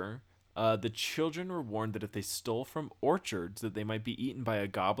Yorkshire, the children were warned that if they stole from orchards, that they might be eaten by a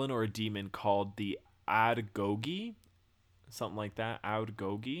goblin or a demon called the Adgogi. Something like that.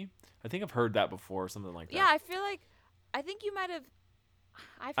 Adgogi. I think I've heard that before, something like that. Yeah, I think you might have.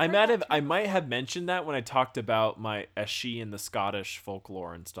 I might have mentioned that when I talked about my Eshi and the Scottish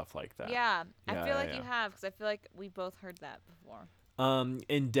folklore and stuff like that. Yeah, I Yeah, feel like yeah. you have, because I feel like we both heard that before.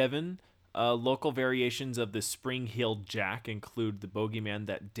 In Devon, local variations of the Spring-Heeled Jack include the bogeyman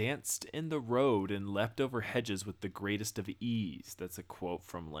that danced in the road and leapt over hedges with the greatest of ease. That's a quote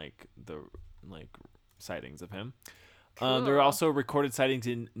from the sightings of him. There are Cool. also recorded sightings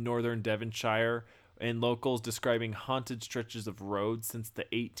in northern Devonshire, and locals describing haunted stretches of roads since the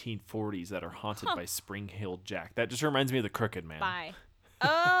 1840s that are haunted by Spring-Heeled Jack. That just reminds me of the Crooked Man. Bye.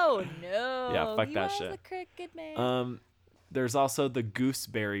 Oh no. Yeah, fuck He that was shit. a crooked man. There's also the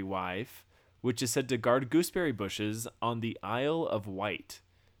Gooseberry Wife, which is said to guard gooseberry bushes on the Isle of Wight,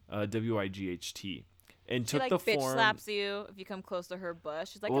 Wight, and She took like the bitch form. slaps you if you come close to her bush.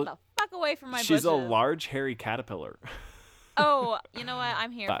 She's like, Well, get the fuck away from my She's bushes. a large hairy caterpillar. Oh, you know what?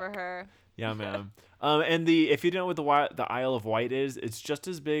 I'm here Fuck. for her. Yeah, man. And if you don't know what the Isle of Wight is, it's just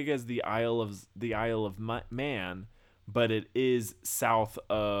as big as the Isle of Man, but it is south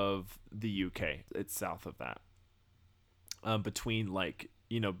of the UK. It's south of that. Between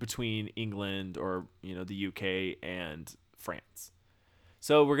between England or the UK and France.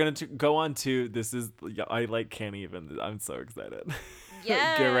 So we're gonna go on to this is I can't even. I'm so excited.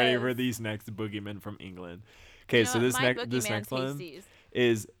 Yes. Get ready for these next boogeymen from England. Okay, so this next one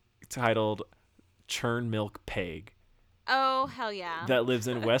is titled Churn Milk Peg. Oh, hell yeah. That lives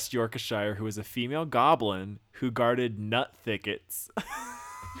in West Yorkshire, who is a female goblin who guarded nut thickets.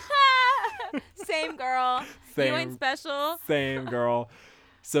 Same girl. You ain't special. Same girl.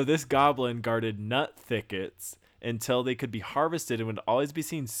 So this goblin guarded nut thickets until they could be harvested and would always be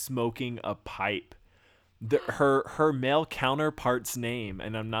seen smoking a pipe. Her male counterpart's name,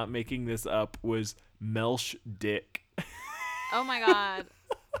 and I'm not making this up, was Melch Dick. Oh my god.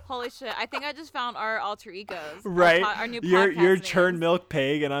 Holy shit. I think I just found our alter egos. Right. Our new podcast You're names. Churn Milk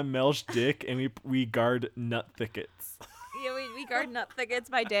Peg and I'm Melch Dick, and we guard nut thickets. Yeah, we guard nut thickets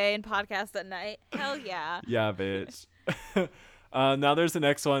by day and podcast at night. Hell yeah. Yeah, bitch. Now there's the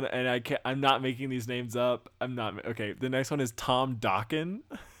next one, and I'm not making these names up. Okay, the next one is Tom Dokken.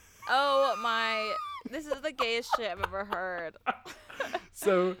 Oh my. This is the gayest shit I've ever heard.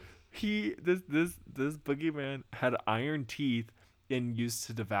 So this boogeyman had iron teeth and used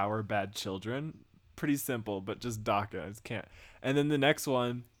to devour bad children. Pretty simple, but just Daka. I just can't. And then the next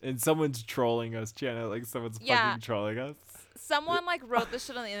one, and someone's trolling us, Chana. Like someone's fucking trolling us. Someone like wrote this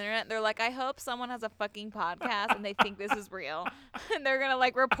shit on the internet. They're like, I hope someone has a fucking podcast and they think this is real, and they're gonna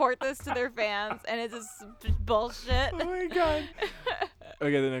like report this to their fans, and it's just bullshit. Oh my god.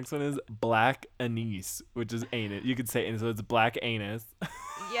 Okay, the next one is Black Anise, which is anus. You could say anus, so it's Black Anus.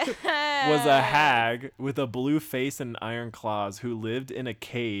 Yeah. Was a hag with a blue face and iron claws who lived in a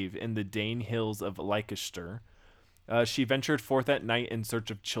cave in the Dane Hills of Leicester. She ventured forth at night in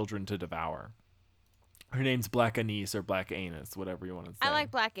search of children to devour. Her name's Black Anise or Black Anus, whatever you want to say. I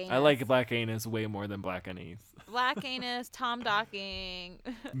like Black Anus. I like Black Anus way more than Black Anise. Black Anus, Tom Docking,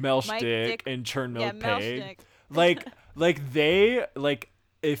 Melch Mike Dick, and Churn Milk Peg. Melch Like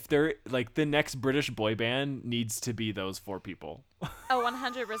if they're like the next British boy band needs to be those four people. Oh,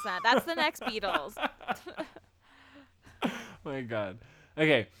 100%. That's the next Beatles. Oh my god.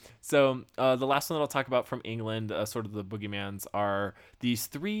 Okay, so the last one that I'll talk about from England, sort of the boogeymans, are these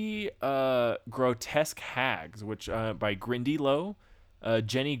three grotesque hags, which by Grindy Low,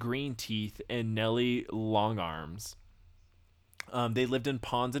 Jenny Green Teeth, and Nellie Longarms. They lived in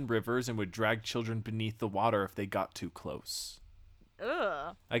ponds and rivers and would drag children beneath the water if they got too close.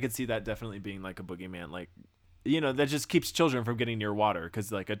 Ugh. I could see that definitely being like a boogeyman, like, that just keeps children from getting near water,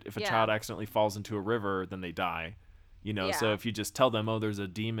 because like if a child accidentally falls into a river, then they die. So if you just tell them, oh, there's a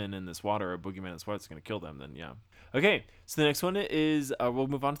demon in this water, a boogeyman in this water, it's going to kill them, then yeah. Okay, so the next one is, we'll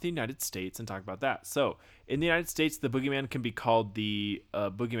move on to the United States and talk about that. So in the United States, the boogeyman can be called the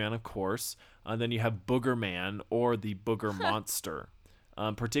boogeyman, of course. Then you have Booger Man or the Booger Monster.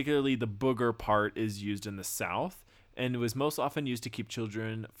 Particularly the booger part is used in the South, and it was most often used to keep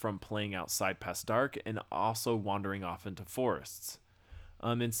children from playing outside past dark and also wandering off into forests.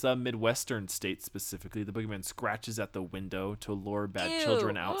 In some Midwestern states specifically, the boogeyman scratches at the window to lure bad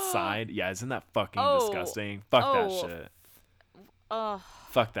children outside. Yeah, isn't that fucking disgusting? Fuck that shit. Oh.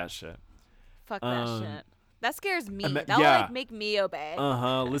 Fuck that shit. Fuck that shit. That scares me. That will like make me obey.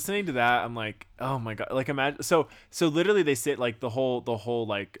 Listening to that, I'm like, oh my god. Like imagine. So literally, they say like the whole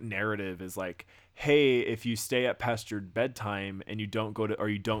like narrative is like, hey, if you stay up past your bedtime and you don't go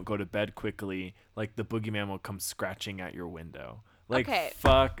to bed quickly, like the boogeyman will come scratching at your window. Like,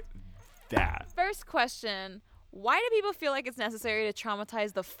 fuck that. First question. Why do people feel like it's necessary to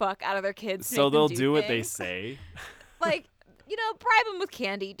traumatize the fuck out of their kids? So they'll do what they say. Like, bribe them with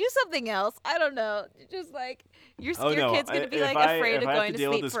candy. Do something else. I don't know. Just like, your kid's going to be like afraid of going to sleep forever. If I have to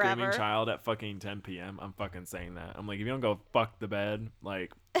deal with a screaming child at fucking 10 p.m., I'm fucking saying that. I'm like, if you don't go fuck the bed,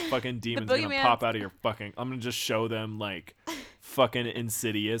 like, fucking demons going to pop out of your fucking... I'm going to just show them, like, fucking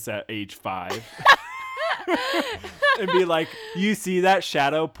Insidious at age 5. And be like, you see that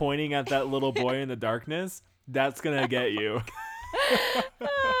shadow pointing at that little boy in the darkness? That's gonna get you.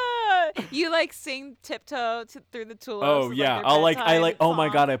 You like sing tiptoe through the tulips. Oh with, yeah, like, I'll their like I like. bedtime Oh my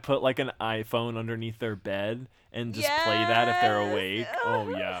song. god, I put like an iPhone underneath their bed and just play that if they're Yes. awake. Oh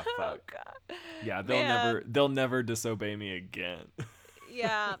yeah, Oh fuck. god. Yeah, Man. they'll never disobey me again.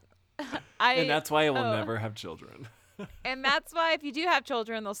 Yeah. And I that's why I will oh. never have children. And that's why if you do have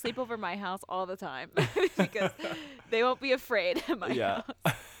children, they'll sleep over my house all the time because they won't be afraid at my Yeah.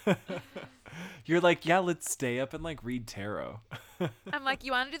 house. You're like, yeah, let's stay up and like read tarot. I'm like,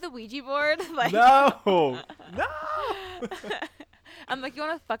 you want to do the Ouija board? Like, No, no, I'm like, you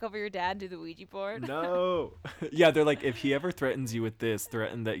want to fuck over your dad and do the Ouija board? no. Yeah, they're like, if he ever threatens you with this,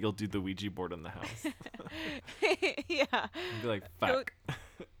 threaten that you'll do the Ouija board in the house. Yeah. Be like, fuck.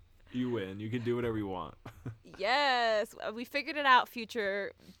 You win. You can do whatever you want. Yes, we figured it out,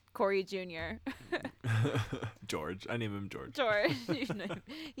 future Corey Jr. George. I name him George. George.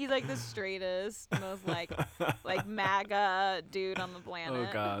 He's like the straightest, most like MAGA dude on the planet.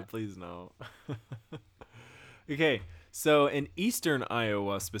 Oh God, please no. Okay, so in eastern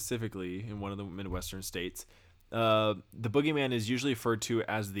Iowa, specifically in one of the Midwestern states, the boogeyman is usually referred to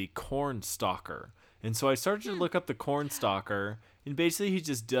as the corn stalker. And so I started to look up the corn stalker, and basically he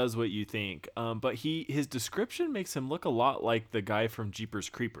just does what you think. But his description makes him look a lot like the guy from Jeepers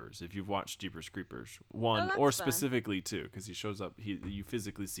Creepers. If you've watched Jeepers Creepers 1, that's or fun. specifically 2, because he shows up. You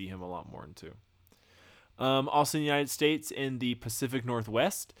physically see him a lot more in 2. Also in the United States, in the Pacific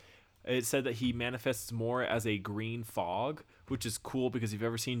Northwest, it said that he manifests more as a green fog, which is cool because if you've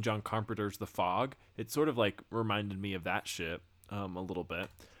ever seen John Carpenter's The Fog, it sort of like reminded me of that shit a little bit.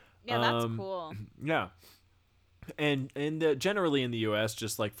 Yeah, that's cool. Yeah. And generally in the U.S.,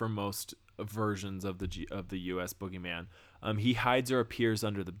 just like for most versions of the U.S. boogeyman, he hides or appears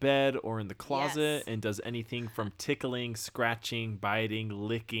under the bed or in the closet Yes. and does anything from tickling, scratching, biting,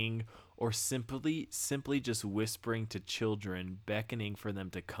 licking, or simply just whispering to children, beckoning for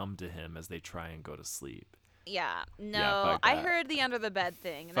them to come to him as they try and go to sleep. Yeah, no, fuck I that. heard the under the bed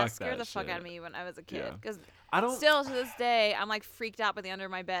thing, and Fuck that scared that the fuck out shit. of me when I was a kid. Yeah. Because I don't. still to this day, I'm like freaked out by the under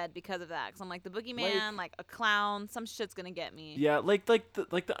my bed because of that. Because I'm like the boogeyman, like a clown, some shit's gonna get me. Yeah, like the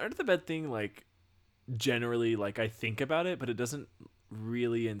under the bed thing, like generally, like I think about it, but it doesn't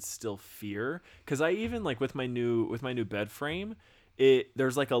really instill fear. Because I even like with my new bed frame,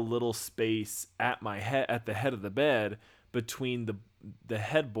 there's like a little space at the head of the bed between the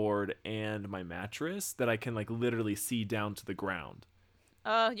headboard and my mattress that I can like literally see down to the ground.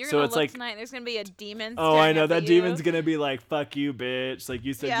 You're So gonna it's look like- tonight. There's gonna be a demon. Oh, I staring know up that at you. demon's gonna be like, "Fuck you, bitch!" Like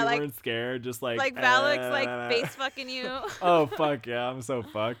you said, Yeah, you like- weren't scared, just like Valak's like face fucking you. Oh fuck yeah, I'm so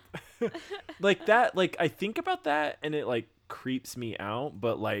fucked. Like that, like I think about that and it like creeps me out,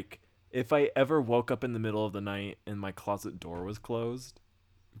 but like if I ever woke up in the middle of the night and my closet door was closed,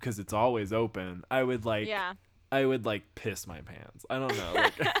 because it's always open, I would like Yeah. I would like piss my pants. I don't know.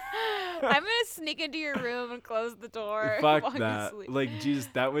 Like, I'm gonna sneak into your room and close the door. fuck while you that. sleep. Like Jesus,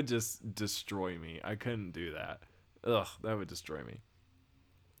 that would just destroy me. I couldn't do that. Ugh, that would destroy me.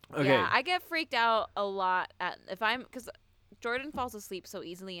 Okay. Yeah, I get freaked out a lot because Jordan falls asleep so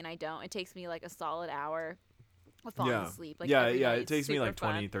easily and I don't. It takes me like a solid hour of falling asleep. Like yeah, every yeah. night. It It's takes me super like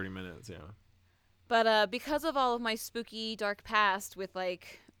 20, fun. 30 minutes. Yeah. But because of all of my spooky dark past with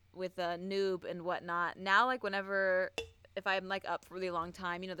Noob and whatnot, now like whenever if I'm like up for a really long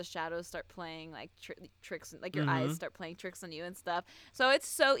time, the shadows start playing like tricks, like your eyes start playing tricks on you and stuff. So it's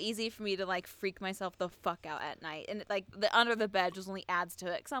so easy for me to like freak myself the fuck out at night, and like the under the bed just only adds to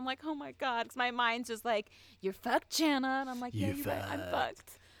it. Because I'm like, oh my god, because my mind's just like, you're fucked, Jana, and I'm like, yeah, you're right, I'm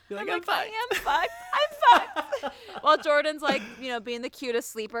fucked. You're like, I'm I'm like, I fucked. am fucked. I'm fucked. While Jordan's like, being the cutest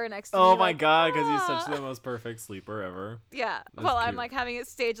sleeper next to me. Oh my like, god, because he's such "Ah." the most perfect sleeper ever. Yeah. That's Well, I'm cute. like having a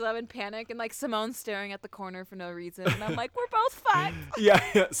stage 11 panic, and like Simone's staring at the corner for no reason, and I'm like, we're both fucked.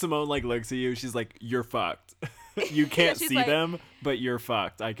 Yeah, Simone like looks at you. She's like, "You're fucked. You can't she's see like- them, but you're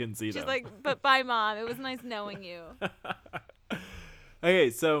fucked. I can see She's them." like, but bye, Mom. It was nice knowing you.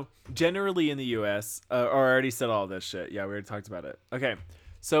 Okay, so generally in the U.S., or I already said all this shit. Yeah, we already talked about it. Okay,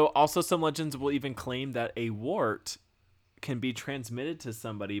 so also some legends will even claim that a wart can be transmitted to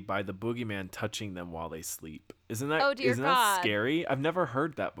somebody by the boogeyman touching them while they sleep. Isn't that Oh, dear isn't that God. scary? I've never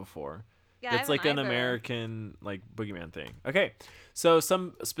heard that before. Yeah, It's like an either. American like boogeyman thing. Okay, so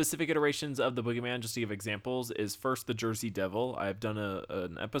some specific iterations of the boogeyman, just to give examples, is first the Jersey Devil. I've done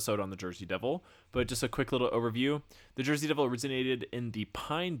an episode on the Jersey Devil, but just a quick little overview. The Jersey Devil originated in the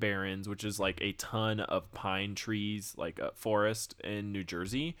Pine Barrens, which is like a ton of pine trees, like a forest in New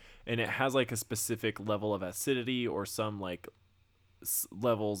Jersey, and it has like a specific level of acidity or some like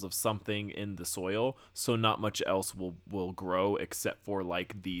levels of something in the soil, so not much else will grow except for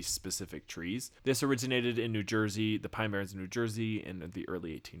like these specific trees. This originated in New Jersey, the Pine Barrens in New Jersey, in the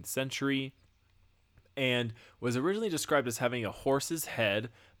early 18th century, and was originally described as having a horse's head,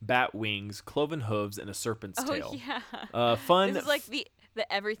 bat wings, cloven hooves, and a serpent's tail. Yeah. Fun. This is like the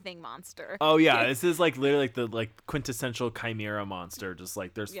everything monster. Oh yeah, this is like literally like the like quintessential chimera monster. Just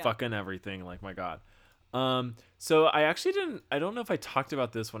like there's Yeah. fucking everything. Like my god. So I actually didn't. I don't know if I talked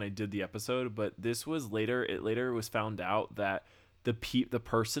about this when I did the episode, but this was later. It later was found out that the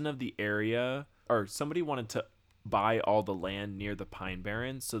person of the area, or somebody wanted to buy all the land near the Pine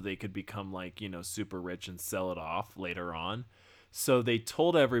Barrens so they could become like, you know, super rich and sell it off later on. So they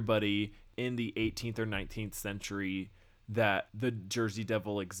told everybody in the 18th or 19th century that the Jersey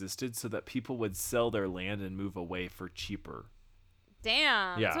Devil existed so that people would sell their land and move away for cheaper.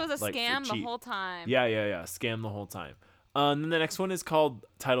 Damn. Yeah, So it was a like, for scam the cheap. whole time. Yeah. Scam the whole time. Then the next one is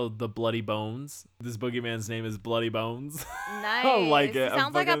titled The Bloody Bones. This boogeyman's name is Bloody Bones. Nice. I like it. He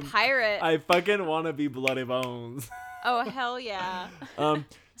sounds like a pirate. I fucking want to be Bloody Bones. Oh, hell yeah.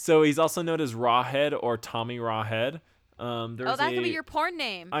 So he's also known as Rawhead or Tommy Rawhead. Oh, that could be your porn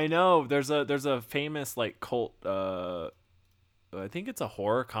name. I know. There's a famous like cult. I think it's a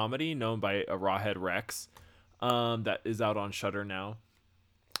horror comedy known by Rawhead Rex. That is out on Shudder now.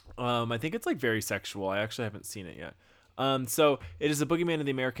 I think it's like very sexual. I actually haven't seen it yet. So it is a boogeyman of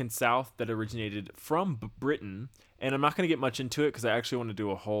the American South that originated from Britain, and I'm not going to get much into it because I actually want to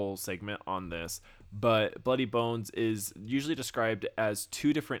do a whole segment on this. But Bloody Bones is usually described as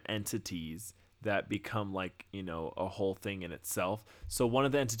two different entities that become like, you know, a whole thing in itself. So one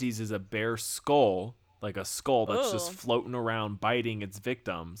of the entities is a bare skull, like a skull that's just floating around biting its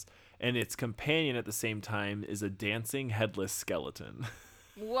victims, and its companion at the same time is a dancing headless skeleton.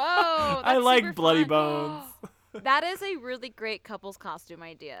 Whoa. I like super Bloody fun. Bones. That is a really great couples costume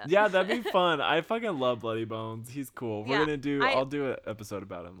idea. Yeah, that'd be fun. I fucking love Bloody Bones. He's cool. Yeah, I'll do an episode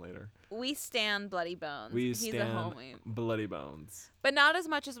about him later. We stan Bloody Bones. We He's a stand homie. Bloody Bones. But not as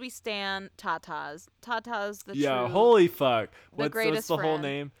much as we stan Tatas. Tatas the Yeah, true. holy fuck. What's greatest the whole friend.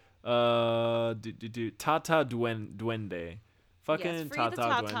 name? Tata Duende. Fucking free the Tata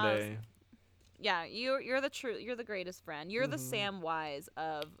Tatas. Duende. Yeah, you're the greatest friend. You're the Sam Wise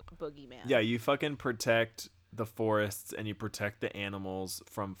of Boogeyman. Yeah, you fucking protect the forests and you protect the animals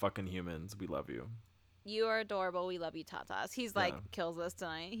from fucking humans. We love you. You are adorable. We love you, Tatas. He's like, Yeah. kills us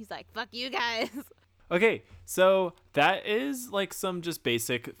tonight. He's like, fuck you guys. Okay, so that is like some just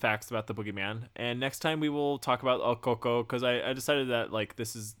basic facts about the boogeyman. And next time we will talk about El Coco, because I decided that like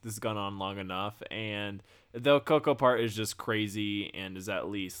this has gone on long enough, and the El Coco part is just crazy and is at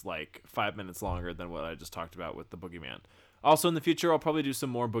least like 5 minutes longer than what I just talked about with the boogeyman. Also in the future, I'll probably do some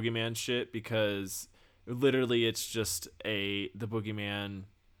more boogeyman shit because literally it's just the boogeyman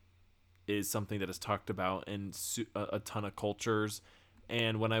is something that is talked about in a ton of cultures.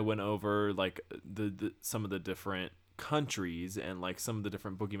 And when I went over like the some of the different countries and like some of the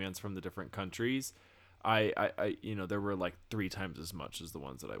different boogeymans from the different countries, I you know, there were like 3 times as much as the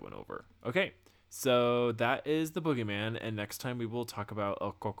ones that I went over. Okay, so that is the boogeyman, and next time we will talk about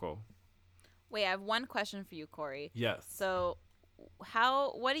El Coco. Wait, I have one question for you, Corey. Yes. So,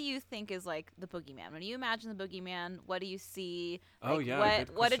 what do you think is like the boogeyman? When you imagine the boogeyman, what do you see? Like, Oh, yeah,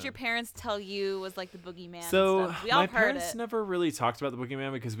 good What did question. your parents tell you was like the boogeyman? So and stuff? We all my heard parents it. never really talked about the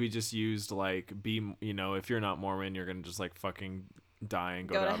boogeyman because we just used like you know, if you're not Mormon, you're gonna just like fucking die and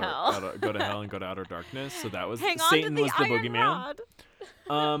Go to hell. go to hell and go to outer darkness. So that was Hang on Satan to the was the iron boogeyman.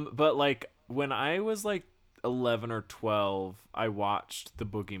 rod. But like when I was like 11 or 12, I watched The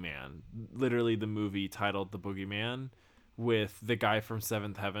Boogeyman, literally the movie titled The Boogeyman, with the guy from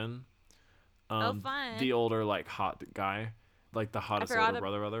Seventh Heaven. Fun. The older like hot guy, like the hottest forgot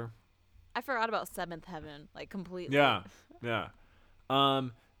older brother. I forgot about Seventh Heaven, like completely. Yeah.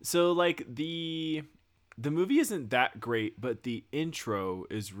 So like the movie isn't that great, but the intro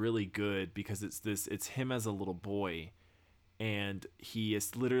is really good because it's him as a little boy, and he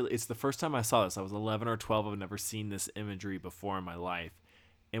is literally, it's the first time I saw this. I was 11 or 12. I've never seen this imagery before in my life.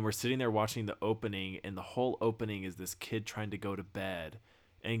 And we're sitting there watching the opening, and the whole opening is this kid trying to go to bed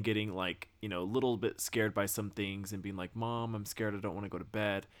and getting like, you know, a little bit scared by some things and being like, "Mom, I'm scared. I don't want to go to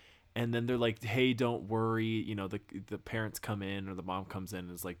bed." And then they're like, "Hey, don't worry." You know, the parents come in, or the mom comes in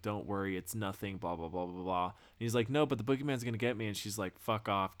and is like, "Don't worry, it's nothing, blah, blah, blah, blah, blah." And he's like, "No, but the boogeyman's going to get me." And she's like, "Fuck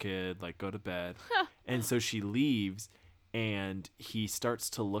off, kid. Like, go to bed." And so she leaves, and he starts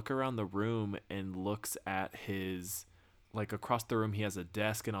to look around the room and looks at his, like across the room, he has a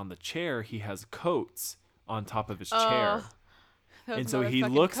desk, and on the chair, he has coats on top of his chair. Those And so he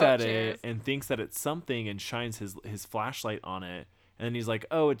motherfucking looks coat at chairs. it and thinks that it's something and shines his flashlight on it. And he's like,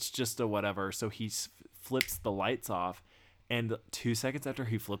 oh, it's just a whatever. So he flips the lights off. And 2 seconds after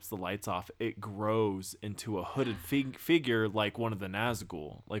he flips the lights off, it grows into a hooded figure like one of the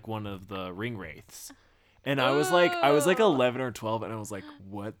Nazgul, like one of the ring wraiths. And I was like 11 or 12, and I was like,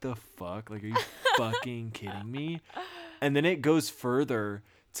 what the fuck? Like, are you fucking kidding me? And then it goes further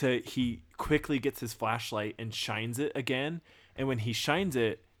to he quickly gets his flashlight and shines it again. And when he shines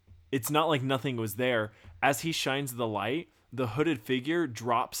it, it's not like nothing was there. As he shines the light, the hooded figure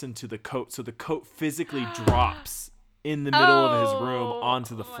drops into the coat. So the coat physically drops in the middle of his room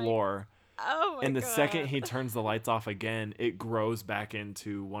onto the floor. And the second he turns the lights off again, it grows back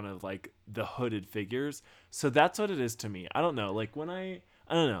into one of like the hooded figures. So that's what it is to me. I don't know. Like when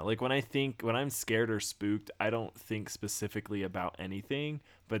when I'm scared or spooked, I don't think specifically about anything,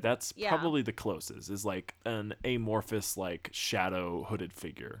 but that's probably the closest is like an amorphous like shadow hooded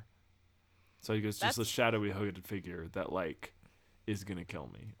figure. So it's just a shadowy hooded figure that like is going to kill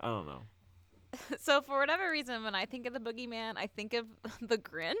me. I don't know. So for whatever reason, when I think of the boogeyman, I think of the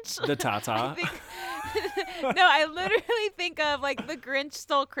Grinch. The Tata. No, I literally think of like the Grinch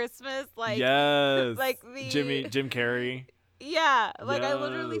Stole Christmas. Like, yes. Like the Jim Carrey. Yeah, like I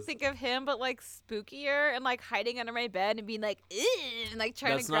literally think of him, but like spookier and like hiding under my bed and being like, ew, and like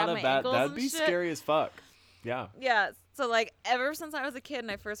trying to grab my ankles. That'd be scary as fuck. Yeah. Yeah. So like ever since I was a kid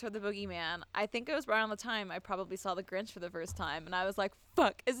and I first heard the boogeyman, I think it was around the time I probably saw the Grinch for the first time, and I was like,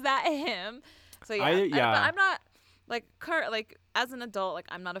 "Fuck, is that him?" So yeah, but I'm not like as an adult, like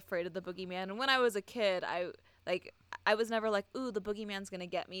I'm not afraid of the boogeyman. And when I was a kid, I was never like, "Ooh, the boogeyman's gonna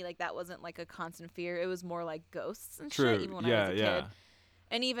get me." Like that wasn't like a constant fear. It was more like ghosts and shit. Even when I was a kid.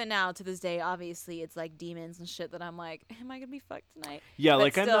 And even now, to this day, obviously, it's like demons and shit that I'm like, "Am I gonna be fucked tonight?" Yeah, but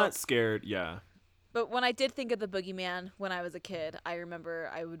like still, I'm not scared. Yeah. But when I did think of the boogeyman when I was a kid, I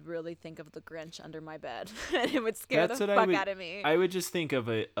remember I would really think of the Grinch under my bed. And it would scare the fuck out of me. I would just think of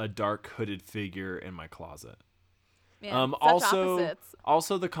a dark hooded figure in my closet. Man, opposites.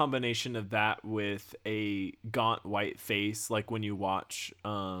 Also the combination of that with a gaunt white face, like when you watch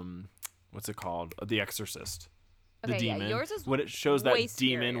what's it called? The Exorcist. The demon. Yeah, yours is when it shows that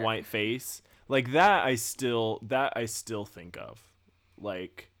demon scarier. White face. Like that I still think of.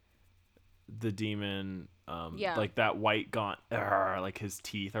 Like the demon like that white gaunt like his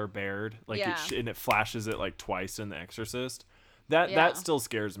teeth are bared like and it flashes it like twice in The Exorcist. That still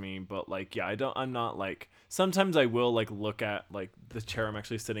scares me, but like I'm not like, sometimes I will like look at like the chair I'm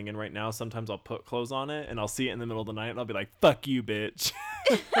actually sitting in right now. Sometimes I'll put clothes on it and I'll see it in the middle of the night and I'll be like, fuck you, bitch.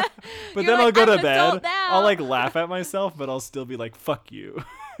 But then I'll go to bed, I'll like laugh at myself, but I'll still be like, fuck you.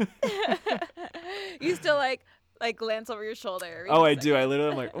 You still like glance over your shoulder. Oh, I do. I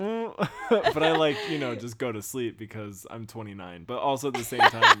literally am like, oh. But I like, just go to sleep because I'm 29. But also at the same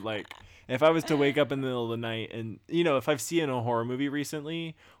time, like, if I was to wake up in the middle of the night and, if I've seen a horror movie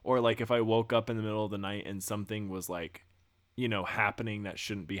recently, or like if I woke up in the middle of the night and something was like, happening that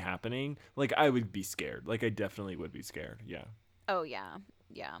shouldn't be happening, like I would be scared. Like I definitely would be scared. Yeah. Oh, yeah.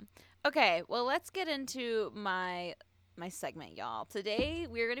 Yeah. Okay. Well, let's get into my segment, y'all. Today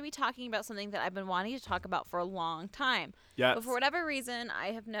we're going to be talking about something that I've been wanting to talk about for a long time. Yeah. But for whatever reason, I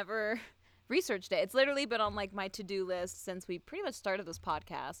have never researched it. It's literally been on like my to-do list since we pretty much started this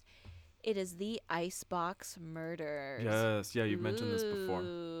podcast. It is the Icebox Murders. Yes. Yeah, you've mentioned this before.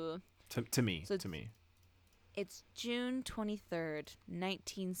 To me. It's June 23rd,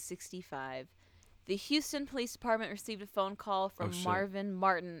 1965. The Houston Police Department received a phone call from Marvin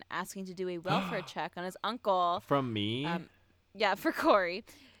Martin asking to do a welfare check on his uncle. From me? Yeah, for Corey.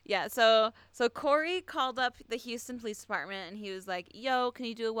 Yeah, so Corey called up the Houston Police Department and he was like, "Yo, can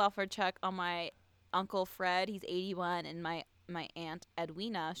you do a welfare check on my Uncle Fred? He's 81, and my aunt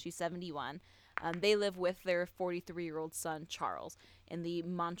Edwina, she's 71. They live with their 43-year-old son Charles in the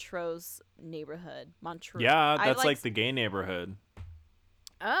Montrose neighborhood." Yeah, that's like the gay neighborhood.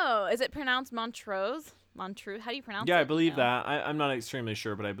 Oh, is it pronounced Montrose? Montrose? How do you pronounce it? Yeah, I believe that. I'm not extremely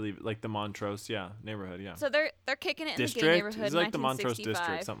sure, but I believe like the Montrose, neighborhood, yeah. So they're kicking it district? In the gay neighborhood. It's like the Montrose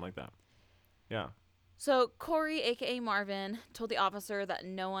district, something like that. Yeah. So Corey, aka Marvin, told the officer that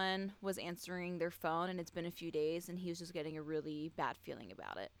no one was answering their phone, and it's been a few days, and he was just getting a really bad feeling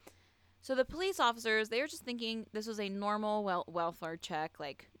about it. So the police officers, they were just thinking this was a normal welfare check,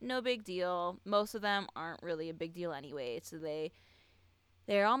 like no big deal. Most of them aren't really a big deal anyway, so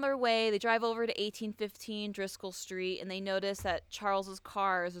they're on their way. They drive over to 1815 Driscoll Street, and they notice that Charles's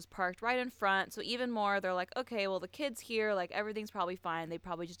car is parked right in front. So even more, they're like, okay, well, the kid's here. Like, everything's probably fine. They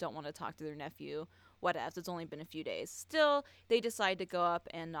probably just don't want to talk to their nephew. Whatever. It's only been a few days. Still, they decide to go up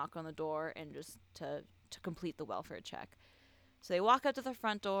and knock on the door and just to complete the welfare check. So they walk up to the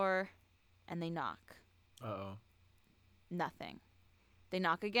front door, and they knock. Uh-oh. Nothing. They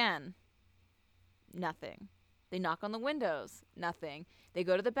knock again. Nothing. They knock on the windows. Nothing. They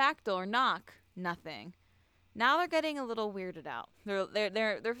go to the back door, knock. Nothing. Now they're getting a little weirded out.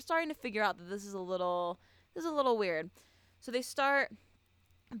 They're starting to figure out that this is a little weird. So they start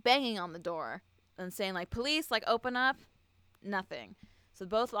banging on the door and saying like, "Police, like open up." Nothing. So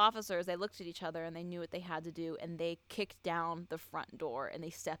both officers, they looked at each other and they knew what they had to do, and they kicked down the front door and they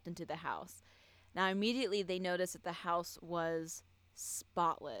stepped into the house. Now immediately they noticed that the house was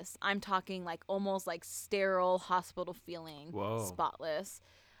spotless. I'm talking like almost like sterile hospital feeling. Whoa. Spotless.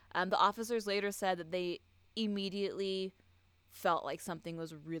 The officers later said that they immediately felt like something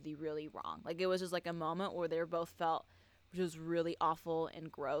was really, really wrong. Like it was just like a moment where they both felt just really awful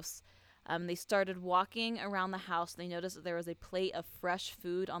and gross. They started walking around the house. They noticed that there was a plate of fresh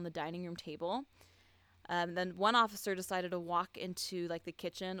food on the dining room table. Then one officer decided to walk into like the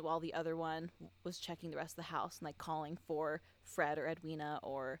kitchen while the other one was checking the rest of the house and like calling for Fred or Edwina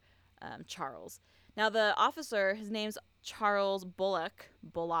or Charles. Now the officer, his name's Charles Bullock.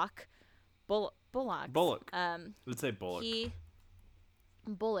 Bullock. Let's say Bullock.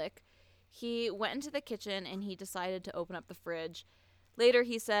 Bullock. He went into the kitchen and he decided to open up the fridge. Later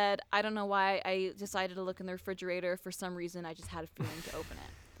he said, "I don't know why I decided to look in the refrigerator. For some reason, I just had a feeling to open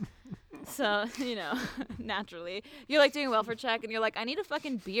it." So, naturally. You're like doing a welfare check and you're like, "I need a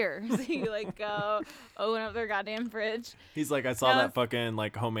fucking beer." So you like go open up their goddamn fridge. He's like, "I saw that fucking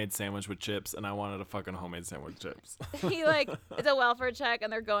like homemade sandwich with chips and I wanted a fucking homemade sandwich with chips." He like, it's a welfare check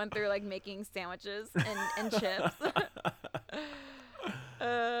and they're going through like making sandwiches and chips.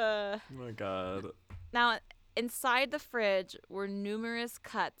 Oh my God. Now, inside the fridge were numerous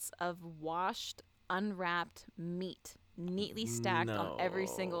cuts of washed, unwrapped meat, neatly stacked on every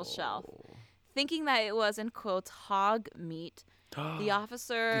single shelf. Thinking that it was, in quotes, hog meat, the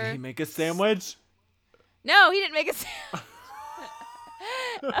officer... Did he make a sandwich? No, he didn't make a sandwich.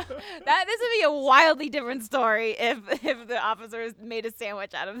 This would be a wildly different story if the officers made a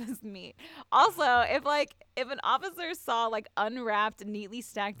sandwich out of this meat. Also, if an officer saw like unwrapped, neatly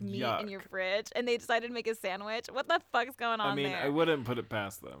stacked meat in your fridge and they decided to make a sandwich, what the fuck's going on there? I wouldn't put it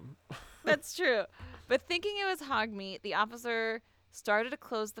past them. That's true. But thinking it was hog meat, the officer started to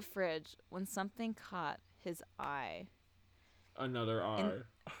close the fridge when something caught his eye. Another eye.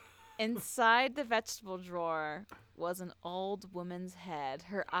 Inside the vegetable drawer was an old woman's head,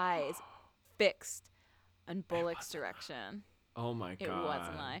 her eyes fixed in Bullock's direction. Oh my God. It was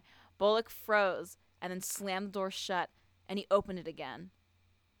an eye. Bullock froze and then slammed the door shut, and he opened it again.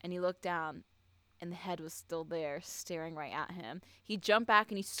 And he looked down, and the head was still there, staring right at him. He jumped back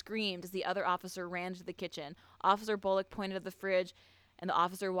and he screamed as the other officer ran to the kitchen. Officer Bullock pointed at the fridge, and the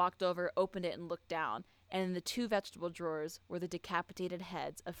officer walked over, opened it, and looked down. And in the two vegetable drawers were the decapitated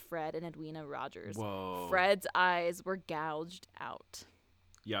heads of Fred and Edwina Rogers. Whoa. Fred's eyes were gouged out.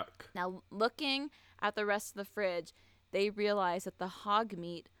 Yuck. Now, looking at the rest of the fridge, they realized that the hog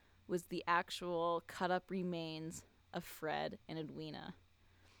meat was the actual cut-up remains of Fred and Edwina.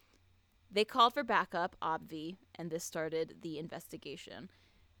 They called for backup, obvi, and this started the investigation.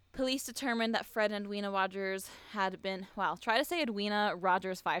 Police determined that Fred and Edwina Rogers had been, try to say Edwina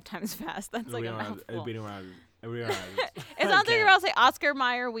Rogers 5 times fast. That's like a mouthful. It sounds like you're about to say Oscar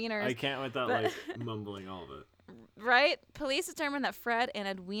Mayer Wieners. I can't without mumbling all of it. Right? Police determined that Fred and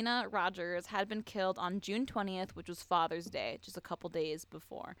Edwina Rogers had been killed on June 20th, which was Father's Day, just a couple days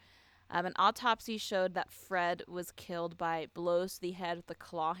before. An autopsy showed that Fred was killed by blows to the head with a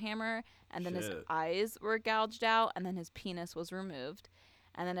claw hammer, and then his eyes were gouged out, and then his penis was removed.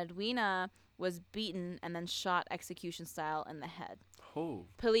 And then Edwina was beaten and then shot execution style in the head. Oh.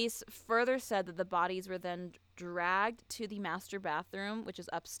 Police further said that the bodies were then dragged to the master bathroom, which is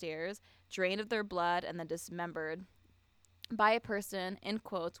upstairs, drained of their blood, and then dismembered by a person, in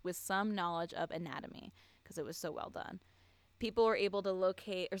quotes, with some knowledge of anatomy, because it was so well done. Police were able to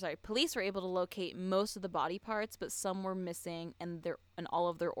locate most of the body parts, but some were missing, and all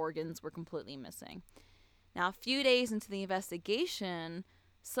of their organs were completely missing. Now, a few days into the investigation,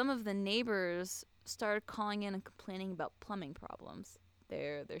 some of the neighbors started calling in and complaining about plumbing problems.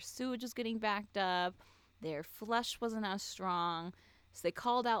 Their sewage was getting backed up. Their flush wasn't as strong. So they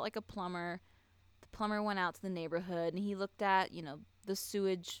called out like a plumber. The plumber went out to the neighborhood and he looked at, the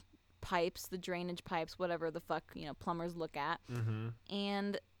sewage pipes, the drainage pipes, whatever the fuck, plumbers look at. Mm-hmm.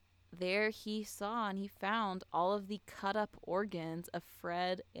 And there he saw and he found all of the cut up organs of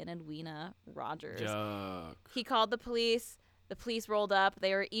Fred and Edwina Rogers. Yuck. He called the police. The police rolled up.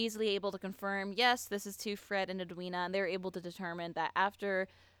 They were easily able to confirm, yes, this is to Fred and Edwina. And they were able to determine that after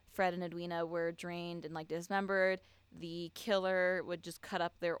Fred and Edwina were drained and dismembered, the killer would just cut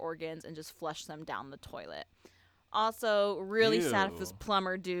up their organs and just flush them down the toilet. Also, really sad for this Ew.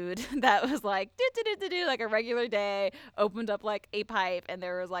 plumber dude that was like, do, like a regular day, opened up like a pipe, and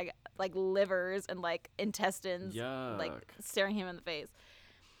there was like livers and like intestines like Yuck. staring him in the face.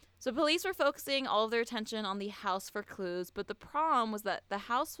 So police were focusing all of their attention on the house for clues, but the problem was that the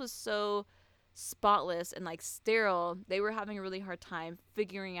house was so spotless and like sterile, they were having a really hard time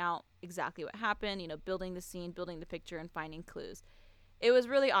figuring out exactly what happened, building the scene, building the picture, and finding clues. It was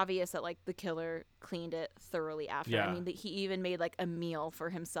really obvious that like the killer cleaned it thoroughly after. Yeah. I mean, he even made like a meal for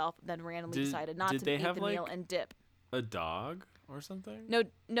himself, then randomly decided not did to they eat have, the meal like, and dip. A dog or something?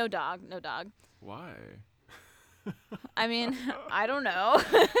 No dog. Why? I mean, I don't know.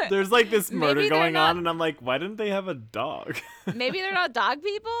 There's like this murder Maybe they're going not- on, and I'm like, why didn't they have a dog? Maybe they're not dog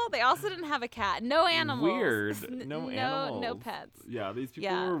people. They also didn't have a cat. No animals. Weird. No animals. No pets. Yeah, these people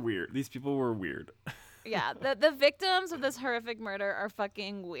Yeah. were weird. These people were weird. Yeah, the victims of this horrific murder are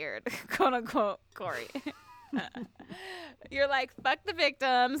fucking weird, quote unquote, Corey. You're like, fuck the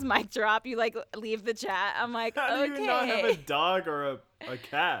victims, mic drop. You like leave the chat. I'm like, How do okay. you not have a dog or a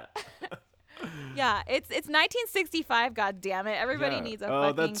cat? Yeah, it's 1965. God damn it! Everybody Yeah. needs a Oh,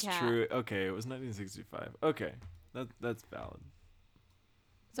 fucking that's cat. true. Okay, it was 1965. Okay, that's valid.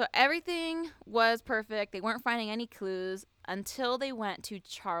 So everything was perfect. They weren't finding any clues until they went to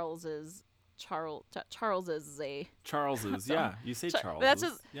Charles's. Charles's. Charles's, yeah, you say Char- Charles. but that's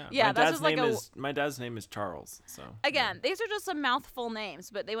just- yeah. yeah, My that's dad's just like name a- is my dad's name is Charles. So Again, these are just some mouthful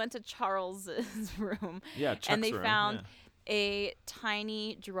names, but they went to Charles's room yeah, Chuck's and they room, found yeah. a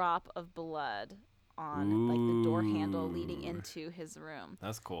tiny drop of blood on like the door handle leading Ooh. into his room.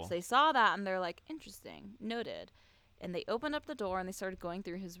 That's cool. So they saw that and they're like, interesting, noted. And they opened up the door and they started going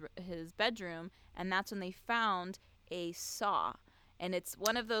through his bedroom, and that's when they found a saw. And it's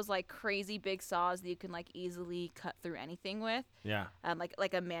one of those like crazy big saws that you can like easily cut through anything with, Yeah,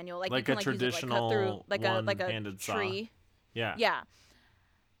 like a manual, like Like you can a like use it, like, cut through traditional like a one-handed saw. tree. yeah. Yeah.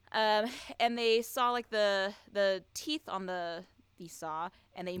 And they saw like the teeth on the saw,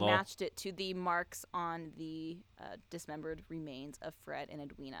 and they Lol. matched it to the marks on the dismembered remains of Fred and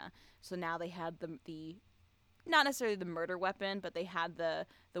Edwina. So now they had the not necessarily the murder weapon, but they had the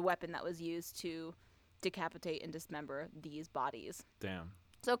weapon that was used to decapitate and dismember these bodies. Damn.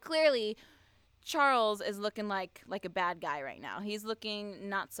 So clearly, Charles is looking like a bad guy right now. He's looking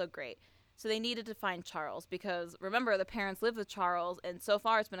not so great. So they needed to find Charles because, remember, the parents lived with Charles, and so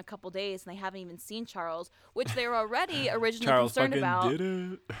far it's been a couple days, and they haven't even seen Charles, which they were already originally Charles concerned fucking about. did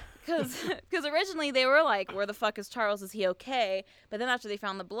it. Because originally they were like, where the fuck is Charles? Is he okay? But then after they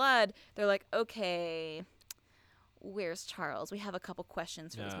found the blood, they're like, okay, where's Charles? We have a couple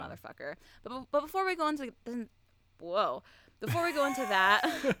questions for this Yeah. motherfucker. But before we go into before we go into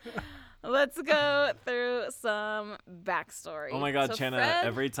that, let's go through some backstory. Oh my God, So Channa! Fred-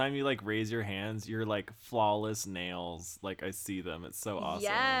 Every time you like raise your hands, you're like flawless nails. Like I see them. It's so awesome.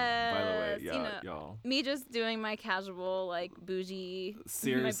 By the way, Yes, yeah, y'all. me just doing my casual like bougie.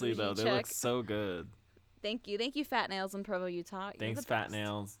 Seriously my bougie though, they check. look so good. Thank you, Fat Nails in Provo, Utah. You're Thanks, the Fat best.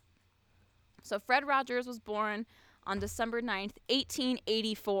 Nails. So Fred Rogers was born on December 9th,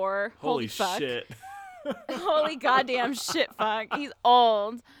 1884. Holy fuck. shit! Holy goddamn shit fuck. He's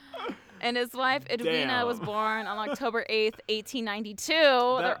old. And his wife Edwina Damn. was born on October 8th, 1892.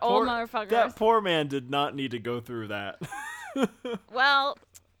 They're old motherfuckers. That poor man did not need to go through that. Well,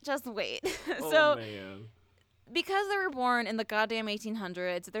 just wait. Oh So man. because they were born in the goddamn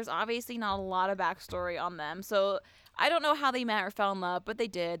 1800s, there's obviously not a lot of backstory on them. So I don't know how they met or fell in love, but they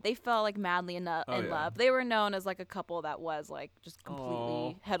did. They fell like madly in Oh, yeah. love. They were known as like a couple that was like just completely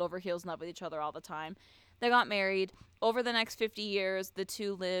Aw. head over heels in love with each other all the time. They got married. Over the next 50 years, the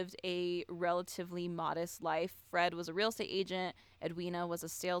two lived a relatively modest life. Fred was a real estate agent. Edwina was a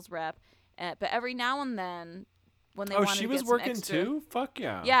sales rep. But every now and then, when they Oh, wanted she to was get some working extra, too. Fuck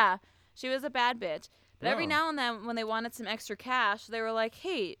yeah. yeah, she was a bad bitch. But every Yeah. now and then, when they wanted some extra cash, they were like,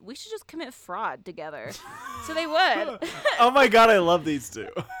 hey, we should just commit fraud together. So they would. Oh my God, I love these two.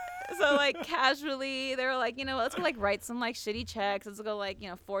 So, like, casually, they were like, you know, let's go, like, write some, like, shitty checks. Let's go, like,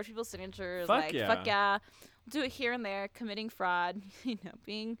 forge people's signatures. Fuck like, yeah. fuck yeah. Do it here and there, committing fraud,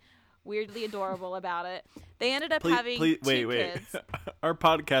 being weirdly adorable about it. They ended up having two wait. kids. Our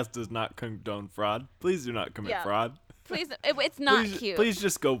podcast does not condone fraud. Please do not commit Yeah. fraud. Please, it's not please, cute. Please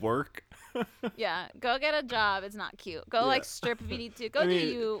just go work. Yeah, go get a job. It's not cute. Go, like, strip if you need to. Go I do mean,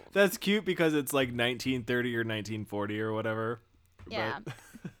 you. That's cute because it's like 1930 or 1940 or whatever. Yeah. But-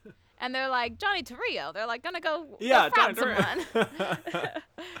 And they're like, Johnny Torrio. They're like, gonna go yeah, fraud Johnny someone.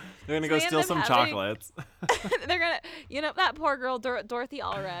 They're gonna So go they steal ended some up having- chocolates. They're gonna, that poor girl, Dorothy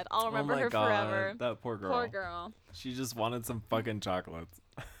Allred. I'll remember oh my her God, forever. that poor girl. Poor girl. She just wanted some fucking chocolates.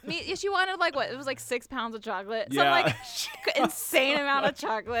 She wanted like what? It was like 6 pounds of chocolate. Yeah. Some like insane amount of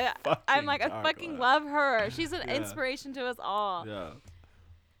chocolate. I'm like, I fucking chocolate. love her. She's an Yeah. inspiration to us all. Yeah.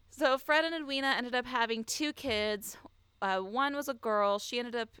 So Fred and Edwina ended up having 2 kids. One was a girl. She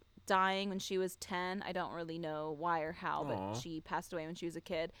ended up dying when she was 10. I don't really know why or how, Aw. but she passed away when she was a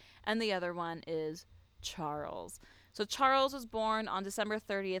kid. And the other one is Charles. So Charles was born on December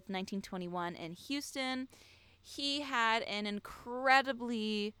 30th, 1921 in Houston. He had an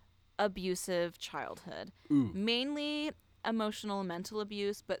incredibly abusive childhood. Ooh. Mainly emotional and mental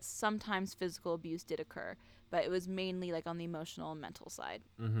abuse, but sometimes physical abuse did occur. But it was mainly like on the emotional and mental side.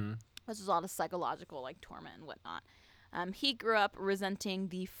 Mm-hmm. This was a lot of psychological like torment and whatnot. He grew up resenting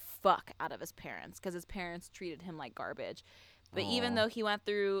the fuck out of his parents because his parents treated him like garbage. But even Aw. though he went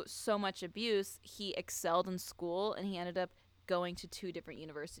through so much abuse, he excelled in school and he ended up going to 2 different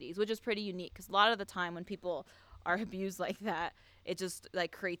universities, which is pretty unique because a lot of the time when people are abused like that, it just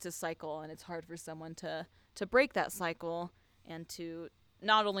like creates a cycle and it's hard for someone to break that cycle and to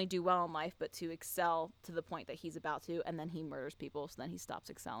not only do well in life but to excel to the point that he's about to, and then he murders people, so then he stops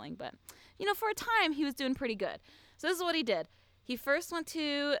excelling. But for a time he was doing pretty good. So this is what he did. He first went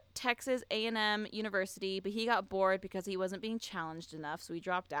to Texas A&M University, but he got bored because he wasn't being challenged enough, so he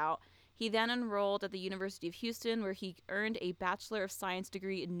dropped out. He then enrolled at the University of Houston, where he earned a Bachelor of Science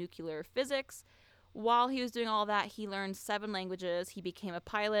degree in nuclear physics. While he was doing all that, he learned 7 languages. He became a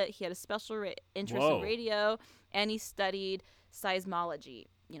pilot. He had a special interest Whoa. in radio, and he studied seismology,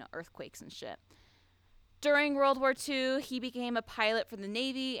 earthquakes and shit. During World War II, he became a pilot for the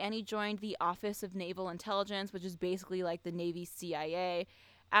Navy, and he joined the Office of Naval Intelligence, which is basically like the Navy CIA.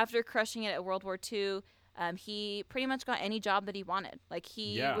 After crushing it at World War II, he pretty much got any job that he wanted. Like,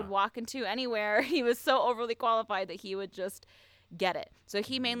 he Yeah. would walk into anywhere. He was so overly qualified that he would just get it. So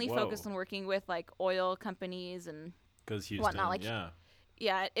he mainly Whoa. focused on working with, like, oil companies and Because Houston, whatnot, like- yeah.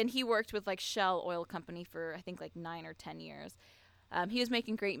 yeah, and he worked with like Shell Oil Company for I think like 9 or 10 years. He was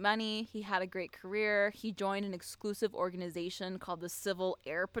making great money. He had a great career. He joined an exclusive organization called the Civil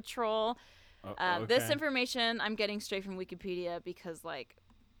Air Patrol. This Okay. information I'm getting straight from Wikipedia because like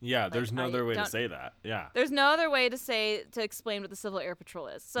Yeah, there's no I other way to don't- say that. Yeah. there's no other way to explain what the Civil Air Patrol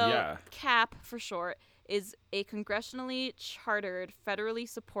is. So Yeah. CAP for short is a congressionally chartered, federally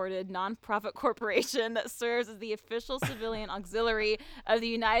supported nonprofit corporation that serves as the official civilian auxiliary of the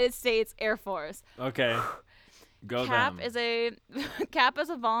United States Air Force. Okay. Go CAP them. is a CAP is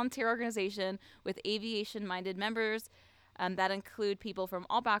a volunteer organization with aviation-minded members that include people from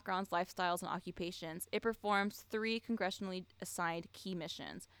all backgrounds, lifestyles, and occupations. It performs 3 congressionally assigned key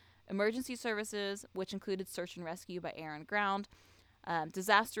missions: emergency services, which included search and rescue by air and ground,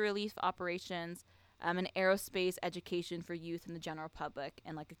 disaster relief operations, and aerospace education for youth and the general public,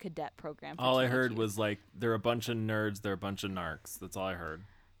 and like a cadet program. For All I teenage heard youth. was like they're a bunch of nerds, they're a bunch of narcs. That's all I heard.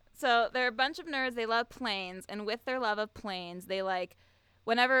 So they're a bunch of nerds. They love planes, and with their love of planes, they like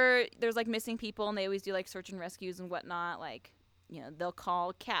whenever there's like missing people, and they always do like search and rescues and whatnot. Like, they'll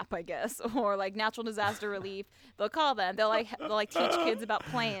call CAP, I guess, or like natural disaster relief. They'll call them. They'll teach kids about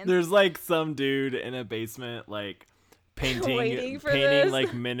planes. There's like some dude in a basement like Waiting for painting this.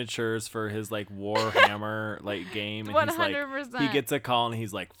 like miniatures for his like Warhammer like game, and he's like 100%. he gets a call and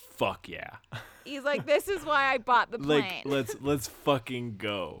he's like, fuck yeah. He's like, this is why I bought the plane. Like let's fucking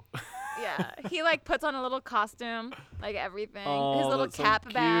go. Yeah, he like puts on a little costume, like everything. Oh, His little that's so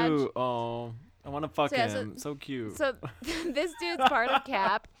cap badge. cute. Oh, I want to fuck So, yeah, so- him. So cute. So this dude's part of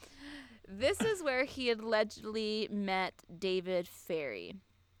CAP. This is where he had allegedly met David Ferry.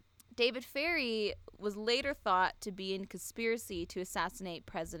 David Ferry was later thought to be in conspiracy to assassinate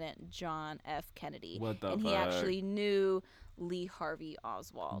President John F. Kennedy. What the and fuck? he actually knew Lee Harvey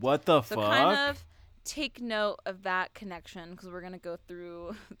Oswald. What the So fuck? kind of take note of that connection because we're going to go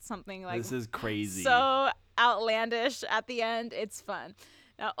through something like This is crazy. so outlandish at the end. It's fun.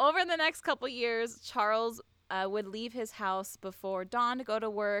 Now, over the next couple years, Charles would leave his house before dawn to go to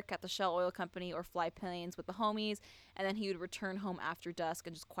work at the Shell Oil Company or fly planes with the homies, and then he would return home after dusk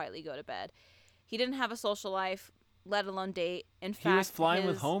and just quietly go to bed. He didn't have a social life, let alone date. In fact, he was flying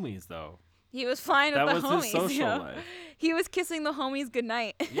with his- homies though. He was flying That with the was homies. his social you know? life. He was kissing the homies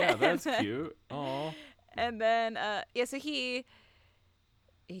goodnight. Yeah, that's cute. Oh. And then, so he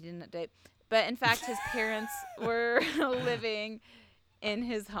didn't date. But in fact, his parents were living in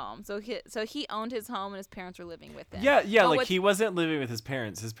his home. So he owned his home and his parents were living with him. Yeah, But like what's- he wasn't living with his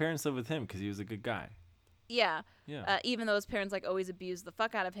parents. His parents lived with him because he was a good guy. Yeah. Yeah. Even though his parents like always abused the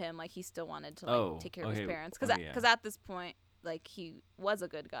fuck out of him, like he still wanted to like Oh, take care of okay, his parents because okay, yeah. at this point like he was a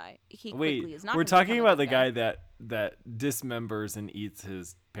good guy. He quickly Wait, is not. we're gonna become talking a about good the guy that dismembers and eats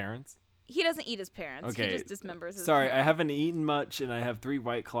his parents? He doesn't eat his parents. Okay. He just dismembers his Sorry, I parents. haven't eaten much, and I have 3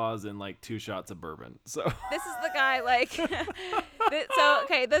 White Claws and like 2 shots of bourbon. So This is the guy like.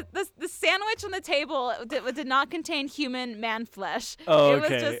 The sandwich on the table did not contain human man flesh. Oh, It was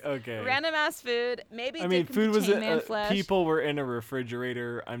okay, just okay. random ass food. Maybe it I mean, did food was contain man flesh. people were in a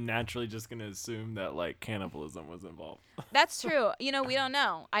refrigerator. I'm naturally just gonna assume that like cannibalism was involved. That's true. We don't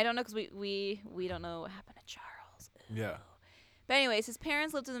know. I don't know because we don't know what happened to Charles. Yeah. But anyways, his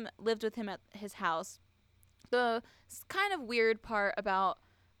parents lived with him at his house. The kind of weird part about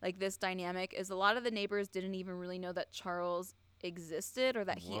like this dynamic is a lot of the neighbors didn't even really know that Charles existed or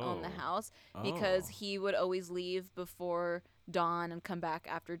that he owned the Whoa. house because Oh. he would always leave before dawn and come back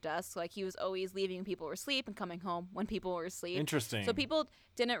after dusk. Like he was always leaving when people were asleep and coming home when people were asleep. Interesting. So people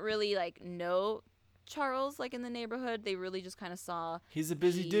didn't really like know Charles like in the neighborhood. They really just kind of saw He's a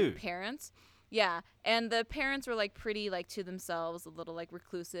busy the dude. parents. Yeah, and the parents were like pretty like to themselves, a little like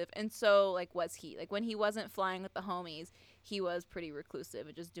reclusive. And so like was he. Like when he wasn't flying with the homies, he was pretty reclusive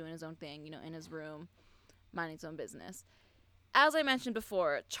and just doing his own thing, in his room, minding his own business. As I mentioned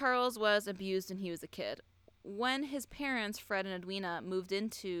before, Charles was abused when he was a kid. When his parents, Fred and Edwina, moved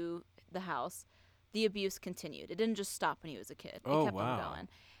into the house, the abuse continued. It didn't just stop when he was a kid. Oh, It kept wow. on going.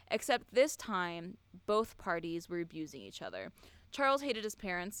 Except this time, both parties were abusing each other. Charles hated his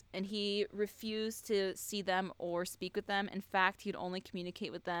parents, and he refused to see them or speak with them. In fact, he'd only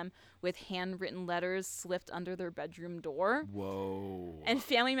communicate with them with handwritten letters slipped under their bedroom door. Whoa. And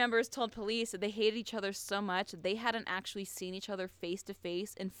family members told police that they hated each other so much that they hadn't actually seen each other face to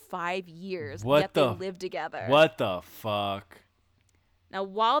face in 5 years. Yet they lived together. What the fuck? Now,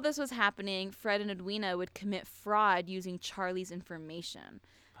 while this was happening, Fred and Edwina would commit fraud using Charlie's information.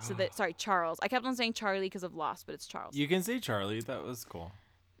 Charles. I kept on saying Charlie because of Lost, but it's Charles. You can say Charlie. That was cool.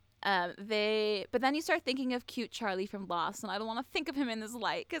 But then you start thinking of cute Charlie from Lost, and I don't want to think of him in this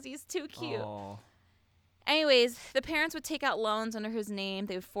light because he's too cute. Aw. Anyways, the parents would take out loans under his name.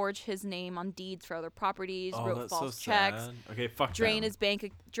 They would forge his name on deeds for other properties, Oh, wrote that's false so checks, sad. Okay, fuck drain them.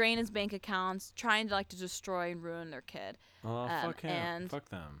 his bank accounts, trying to destroy and ruin their kid. Oh, fuck him. and Fuck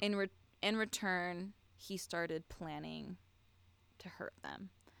them. In return, he started planning to hurt them.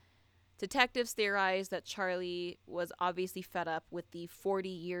 Detectives theorized that Charlie was obviously fed up with the 43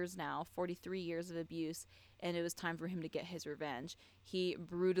 years of abuse, and it was time for him to get his revenge. He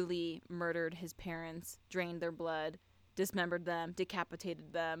brutally murdered his parents, drained their blood, dismembered them,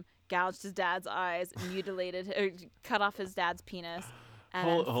 decapitated them, gouged his dad's eyes, cut off his dad's penis. And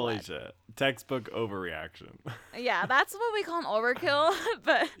then Holy fled. shit. Textbook overreaction. Yeah, that's what we call an overkill.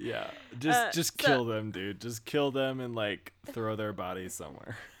 But Yeah. Just kill them, dude. Just kill them and like throw their bodies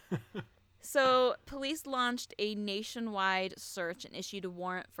somewhere. So police launched a nationwide search and issued a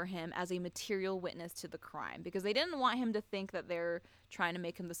warrant for him as a material witness to the crime because they didn't want him to think that they're trying to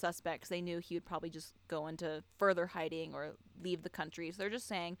make him the suspect because they knew he would probably just go into further hiding or leave the country. So they're just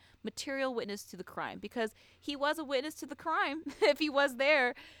saying material witness to the crime because he was a witness to the crime if he was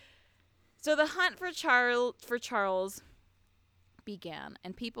there. So the hunt for Charles began,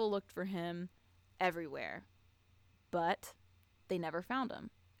 and people looked for him everywhere, but they never found him.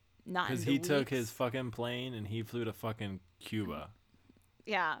 Not in Because the he took weeks. his fucking plane and he flew to fucking Cuba.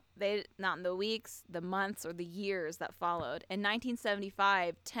 Yeah, not in the weeks, the months, or the years that followed. In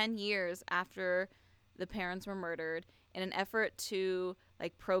 1975, 10 years after the parents were murdered, in an effort to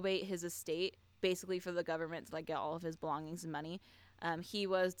probate his estate, basically for the government to get all of his belongings and money, he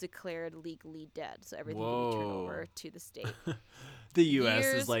was declared legally dead. So everything would be turned over to the state. The U.S.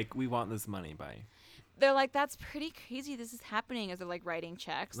 is like, we want this money, bye. They're like, that's pretty crazy. This is happening as they're writing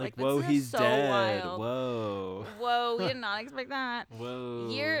checks. Like, this whoa, is he's so dead. wild. Whoa. We did not expect that.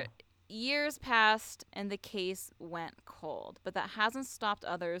 Whoa. Years passed and the case went cold, but that hasn't stopped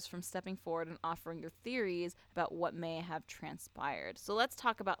others from stepping forward and offering their theories about what may have transpired. So let's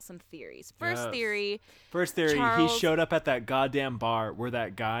talk about some theories. First theory, he showed up at that goddamn bar where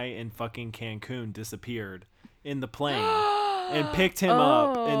that guy in fucking Cancun disappeared in the plane and picked him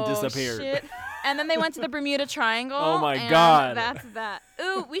up and disappeared. Shit. And then they went to the Bermuda Triangle. Oh my and God. That's that.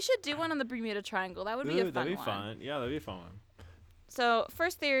 Ooh, we should do one on the Bermuda Triangle. That would be a fun that'd be one. fun. Yeah, that'd be fun. So,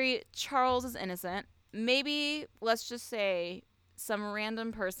 first theory, Charles is innocent. Maybe, let's just say, some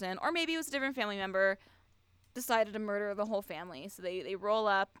random person, or maybe it was a different family member, decided to murder the whole family. So they roll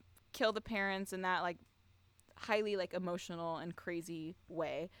up, kill the parents in that highly emotional and crazy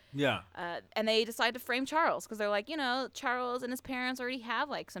way. Yeah. And they decide to frame Charles because they're like, Charles and his parents already have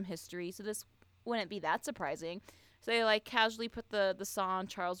some history, so this wouldn't be that surprising. So they casually put the saw in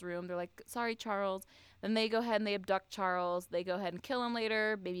Charles' room. They're like, sorry, Charles. Then they go ahead and they abduct Charles. They go ahead and kill him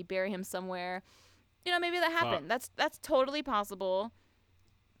later, maybe bury him somewhere. Maybe that happened. That's totally possible.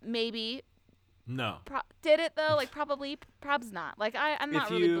 maybe. No. Did it though? Like probably, probs not. Like I'm not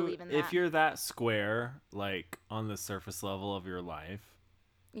really believing that. If you're that square, like on the surface level of your life,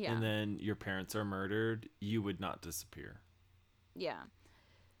 yeah. and then your parents are murdered, you would not disappear. Yeah.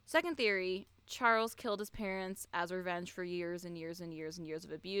 Second theory, Charles killed his parents as revenge for years and years and years and years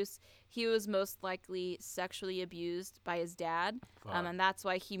of abuse. He was most likely sexually abused by his dad, and that's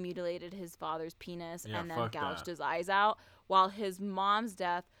why he mutilated his father's penis and then gouged his eyes out, while his mom's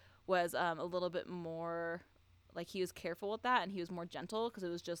death was a little bit more, like, he was careful with that and he was more gentle because it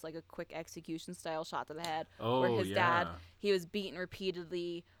was just like a quick execution style shot to the head. Where his dad, he was beaten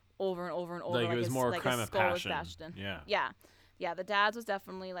repeatedly over and over and over. Like it was more crime of passion. Yeah, the dad's was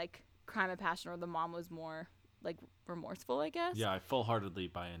definitely like crime of passion, or the mom was more like remorseful, I guess. Yeah, I full-heartedly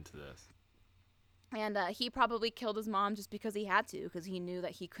buy into this. And he probably killed his mom just because he had to, because he knew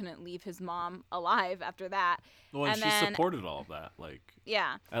that he couldn't leave his mom alive after that. Well, and she supported all of that, like,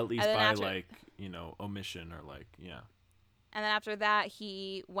 yeah, at least by like, you know, omission or like, yeah. And then after that,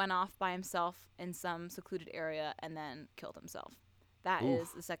 he went off by himself in some secluded area and then killed himself. That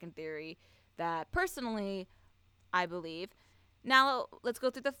is the second theory that personally I believe. Now let's go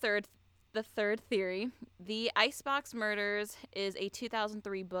through the third theory. The Icebox Murders is a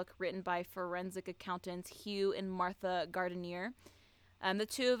 2003 book written by forensic accountants Hugh and Martha Gardenier. The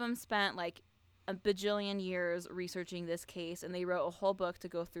two of them spent like a bajillion years researching this case, and they wrote a whole book to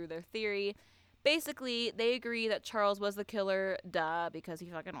go through their theory. Basically, they agree that Charles was the killer, because he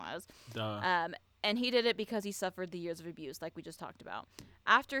fucking was. And he did it because he suffered the years of abuse, like we just talked about.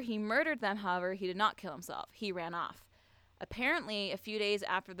 After he murdered them, however, he did not kill himself. He ran off. Apparently, a few days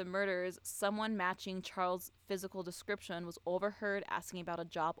after the murders, someone matching Charles' physical description was overheard asking about a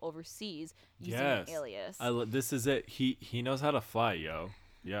job overseas using an alias. This is it. He knows how to fly, yo.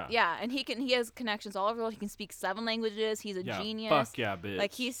 Yeah. Yeah, and he has connections all over the world. He can speak 7 languages. He's a genius. Fuck yeah, bitch.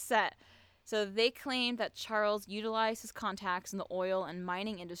 Like, he's set. So they claimed that Charles utilized his contacts in the oil and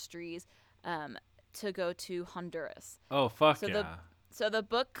mining industries to go to Honduras. Oh, fuck yeah. So the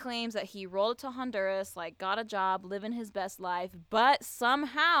book claims that he rolled to Honduras, like, got a job, living his best life, but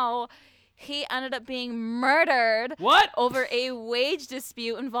somehow he ended up being murdered. What? Over a wage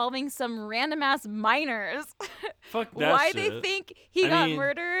dispute involving some random-ass miners. Fuck that Why shit. they think he got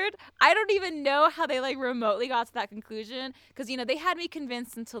murdered, I don't even know how they, like, remotely got to that conclusion. Because, you know, they had me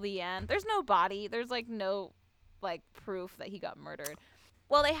convinced until the end. There's no body. There's, like, no, like, proof that he got murdered.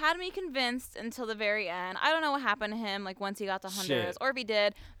 Well, they had me convinced until the very end. I don't know what happened to him, like, once he got to Honduras, or if he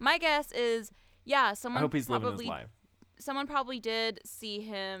did. My guess is, yeah, someone I hope he's living his life. Someone probably did see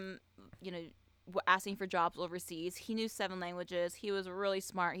him, you know, asking for jobs overseas. He knew 7 languages. He was really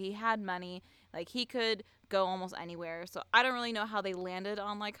smart. He had money. Like, he could go almost anywhere. So I don't really know how they landed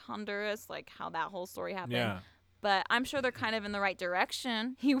on, like, Honduras, like, how that whole story happened. Yeah. But I'm sure they're kind of in the right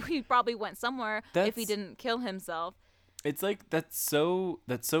direction. He probably went somewhere if he didn't kill himself. It's like that's so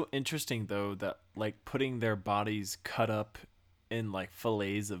interesting though, that like putting their bodies cut up in like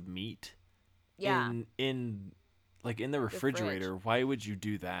fillets of meat in the refrigerator. Why would you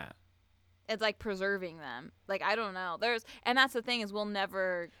do that? It's like preserving them. Like, I don't know. And that's the thing, is we'll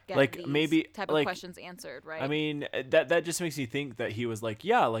never get like these maybe type of questions answered, right? I mean, that just makes me think that he was like,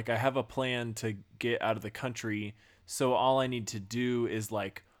 yeah, like I have a plan to get out of the country, so all I need to do is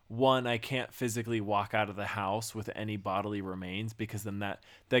like, one, I can't physically walk out of the house with any bodily remains, because then that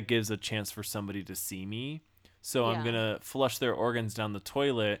gives a chance for somebody to see me. So I'm going to flush their organs down the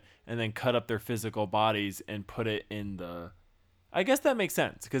toilet and then cut up their physical bodies and put it in the... I guess that makes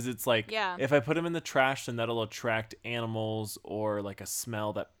sense, because it's like, if I put them in the trash, then that'll attract animals or like a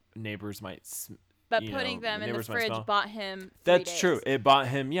smell that neighbors might But putting them in the fridge bought him 3 That's days. true. It bought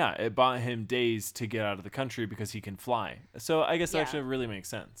him days to get out of the country because he can fly. So I guess that actually really makes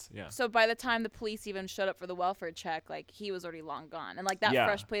sense. Yeah. So by the time the police even showed up for the welfare check, like, he was already long gone. And like that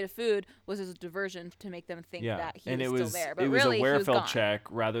fresh plate of food was just a diversion to make them think that he was still there. But it was really, a Werfel check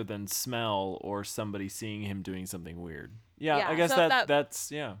rather than smell or somebody seeing him doing something weird. Yeah, I guess so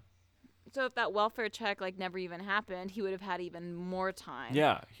that's So if that welfare check like never even happened, he would have had even more time.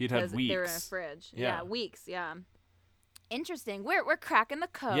 Yeah, he'd have weeks. They were in a fridge. Yeah, weeks. Yeah. Interesting. We're cracking the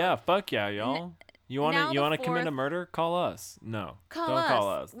code. Yeah, fuck yeah, y'all. You want to commit a murder? Call us. No, don't call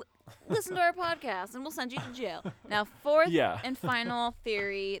us. Listen to our podcast, and we'll send you to jail. Now, fourth and final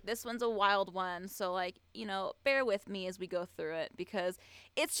theory. This one's a wild one, so like, you know, bear with me as we go through it, because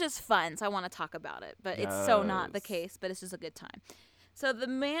it's just fun. So I want to talk about it, but it's so not the case. But it's just a good time. So The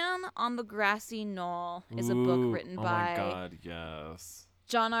Man on the Grassy Knoll is a book written by my God, yes.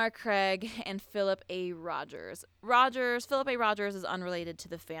 John R. Craig and Philip A. Rogers. Philip A. Rogers is unrelated to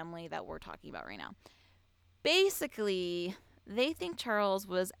the family that we're talking about right now. Basically, They think Charles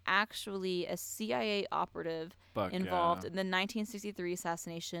was actually a CIA operative Fuck involved yeah. in the 1963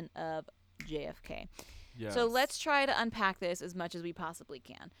 assassination of JFK. Yes. So let's try to unpack this as much as we possibly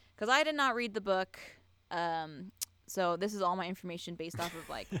can. Because I did not read the book. So this is all my information based off of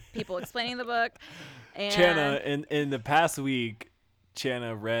like people explaining the book. And Channa, in the past week,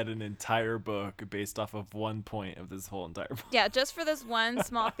 Channa read an entire book based off of one point of this whole entire book. yeah, just for this one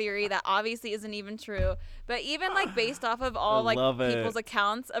small theory that obviously isn't even true. But even like based off of all I like love it. people's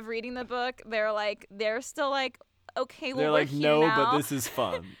accounts of reading the book, they're still like, okay, well, They're we're like, here no, now. but this is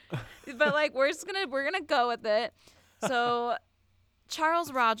fun. But like we're gonna go with it. So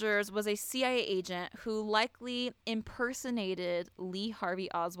Charles Rogers was a CIA agent who likely impersonated Lee Harvey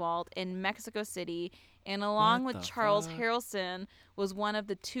Oswald in Mexico City, and along What with the Charles fuck? Harrelson was one of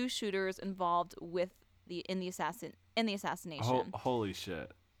the two shooters involved with in the assassination. Holy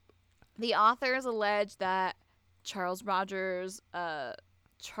shit. The authors allege that Charles Rogers,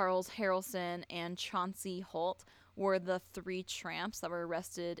 Charles Harrelson, and Chauncey Holt were the three tramps that were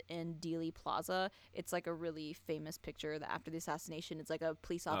arrested in Dealey Plaza. It's like a really famous picture that after the assassination, it's like a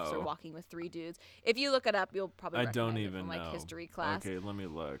police officer Oh. walking with three dudes. If you look it up, you'll probably I recognize don't it even from like know. history class. Okay, let me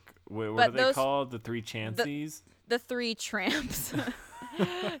look. Wait, what But are they those- called? The three Chanceys? The three tramps.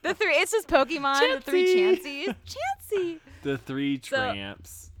 The three. It's just Pokemon. The three Chansey. Chanceys. Chansey. The three So-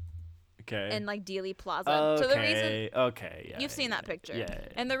 tramps. Okay. In like Dealey Plaza. okay. So the reason Okay. Yeah. you've seen yeah, that picture. Yeah.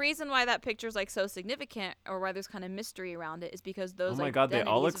 And the reason why that picture is like so significant, or why there's kind of mystery around it, is because those. Oh my god, they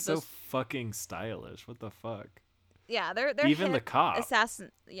all look identities so of those- fucking stylish. What the fuck? Yeah, they're Even the hip cop. assassin.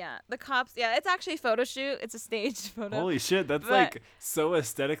 Yeah, the cops. Yeah, it's actually a photo shoot. It's a staged photo. Holy shit, that's But- like so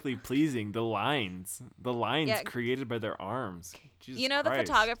aesthetically pleasing. The lines Yeah. created by their arms. Jesus You know, the Christ.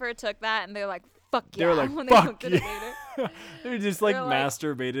 photographer took that, and they're like, "Fuck yeah!" They were like, when "Fuck they looked at it yeah." later. They're just like They're like-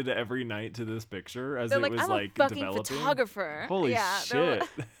 masturbated every night to this picture as They're it like, was "I'm like a fucking developing. photographer." Holy yeah, they're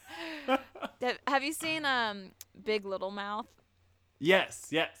shit. like- Have you seen Big Little Mouth? yes,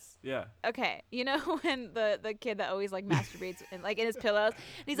 yeah. Okay, you know when the kid that always like masturbates in, like in his pillows,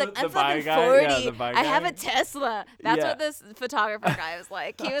 and he's like, The "I'm bi fucking guy? 40. Yeah, the bi I have guy. a Tesla." That's Yeah. what this photographer guy was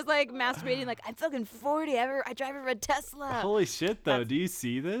like. He was like masturbating, like, "I'm fucking 40. I drive a red Tesla." Holy shit though. That's- Do you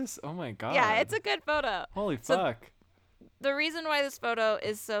see this? Oh my god. Yeah, it's a good photo. Holy So- fuck. The reason why this photo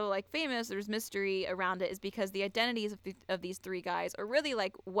is so like famous, there's mystery around it, is because the identities of these three guys, or really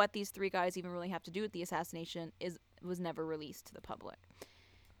like what these three guys even really have to do with the assassination, was never released to the public.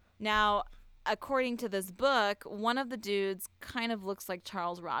 Now, according to this book, one of the dudes kind of looks like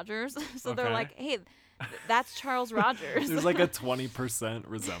Charles Rogers, so they're Okay. like, "Hey, that's Charles Rogers." There's like a 20%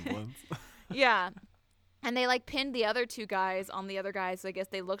 resemblance. Yeah. And they like pinned the other two guys on the other guys, so I guess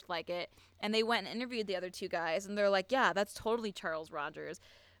they looked like it. And they went and interviewed the other two guys, and they're like, "Yeah, that's totally Charles Rogers."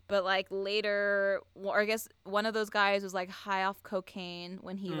 But like later, or I guess one of those guys was like high off cocaine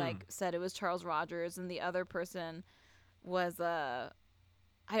when he like said it was Charles Rogers, and the other person was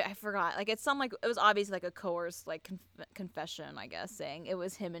I forgot. Like it's it was obviously like a coerced like confession, I guess, saying it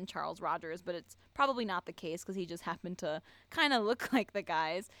was him and Charles Rogers, but it's probably not the case because he just happened to kind of look like the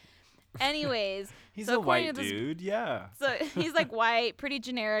guys. Anyways, He's so a according white to this- dude, yeah. So he's like white, pretty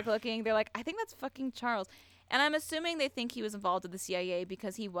generic looking. They're like, "I think that's fucking Charles." And I'm assuming they think he was involved with the CIA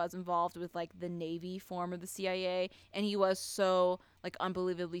because he was involved with like the Navy form of the CIA, and he was so like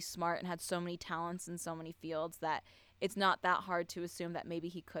unbelievably smart and had so many talents in so many fields that it's not that hard to assume that maybe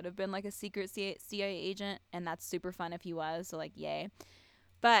he could have been like a secret CIA agent, and that's super fun if he was. So like, yay.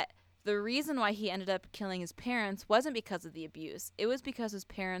 But the reason why he ended up killing his parents wasn't because of the abuse. It was because his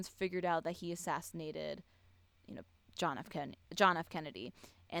parents figured out that he assassinated, John F. Kennedy,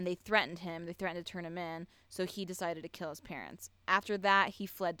 and they threatened him. They threatened to turn him in, so he decided to kill his parents. After that, he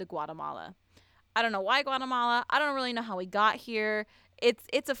fled to Guatemala. I don't know why Guatemala. I don't really know how he got here.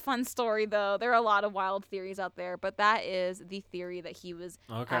 It's a fun story though. There are a lot of wild theories out there, but that is the theory that he was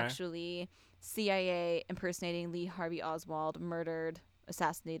Okay. actually CIA impersonating Lee Harvey Oswald, murdered,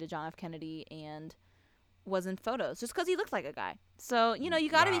 assassinated John F. Kennedy, and was in photos just because he looked like a guy. So, you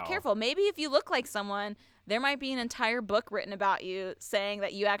got to Wow. be careful. Maybe if you look like someone, there might be an entire book written about you saying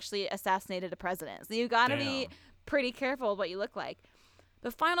that you actually assassinated a president. So you got to be Damn. pretty careful of what you look like.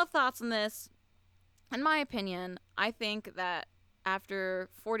 The final thoughts on this, in my opinion, I think that after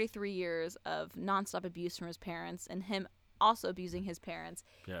 43 years of nonstop abuse from his parents and him also abusing his parents,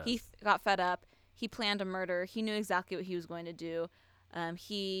 Yes. he got fed up. He planned a murder. He knew exactly what he was going to do.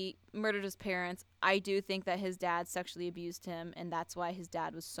 He murdered his parents. I do think that his dad sexually abused him, and that's why his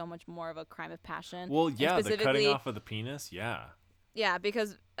dad was so much more of a crime of passion. Well, And yeah, the cutting specifically- off of the penis, yeah. Yeah,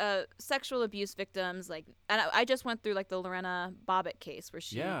 because sexual abuse victims, and I just went through like the Lorena Bobbitt case where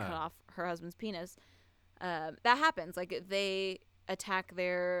she Yeah. cut off her husband's penis. that happens. Like if they attack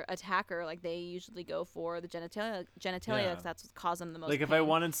their attacker, like they usually go for the genitalia Yeah. 'cause that's what caused them the most Like if pain. I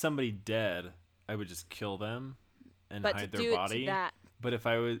wanted somebody dead, I would just kill them and but to hide their do body. it to that, But if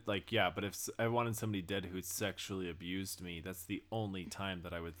I would but if I wanted somebody dead who sexually abused me, that's the only time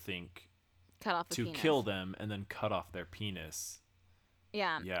that I would think cut off the to penis. kill them and then cut off their penis.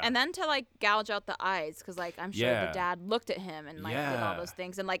 Yeah. Yeah. And then to like gouge out the eyes, because like I'm sure Yeah. the dad looked at him and like did all Yeah. those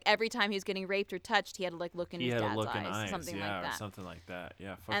things, and like every time he was getting raped or touched, he had to like look in He his had dad's a look in eyes, something yeah, like or that. something like that.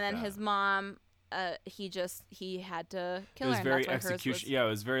 Yeah, fuck And then that. his mom, he had to kill It was her. very and that's why hers execution. was, Yeah, it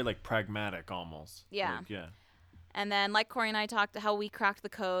was very like pragmatic almost. Yeah. Like, yeah. And then like Corey and I talked how we cracked the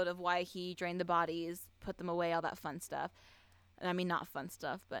code of why he drained the bodies, put them away, all that fun stuff. I mean, not fun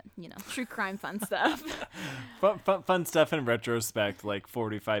stuff, but you know, true crime fun stuff. Fun stuff in retrospect, like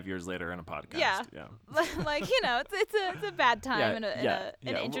 45 years later in a podcast. Yeah. Yeah. Like you know, it's a bad time Yeah, and yeah, an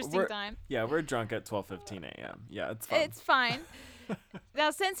yeah. interesting We're- time. Yeah, we're drunk at 12:15 a.m. Yeah, it's fun. It's fine.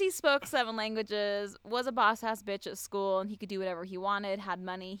 Now, since he spoke 7 languages, was a boss ass bitch at school, and he could do whatever he wanted, had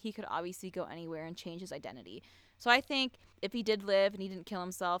money, he could obviously go anywhere and change his identity. So I think if he did live and he didn't kill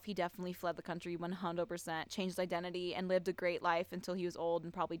himself, he definitely fled the country 100%, changed his identity, and lived a great life until he was old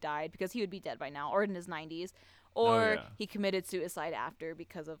and probably died because he would be dead by now or in his 90s. Or yeah. he committed suicide after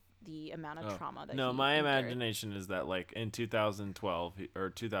because of the amount of trauma that No, he my endured. imagination is that like in 2012 or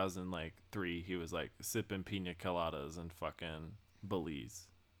 2003, he was like sipping pina coladas and fucking Belize.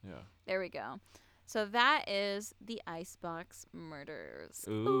 Yeah. There we go. So that is the Icebox Murders.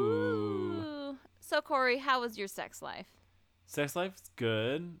 Ooh. So Corey, how was your sex life? Sex life's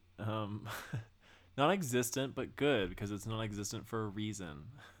good. Non-existent, but good because it's non-existent for a reason.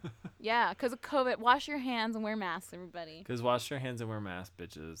 Yeah, because of COVID. Wash your hands and wear masks, everybody. Because wash your hands and wear masks,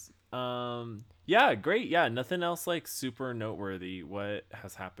 bitches. Yeah, great. Yeah, nothing else like super noteworthy. What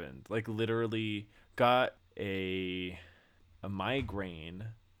has happened? Like literally got a migraine,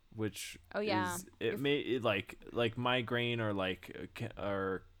 which is like migraine or like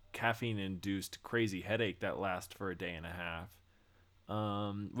or caffeine induced crazy headache that lasts for a day and a half.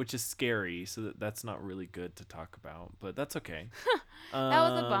 Which is scary, so that's not really good to talk about, but that's okay. That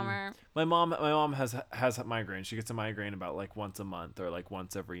was a bummer. My mom has a migraine. She gets a migraine about like once a month or like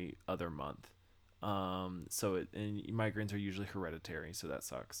once every other month. And migraines are usually hereditary, so that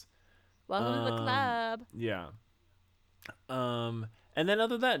sucks. Welcome to the club. Yeah. And then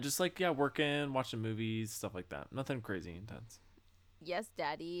other than that, just like working, watching movies, stuff like that. Nothing crazy intense. Yes,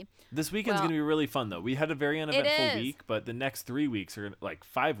 Daddy. This weekend's gonna be really fun though. We had a very uneventful week, but the next 3 weeks are like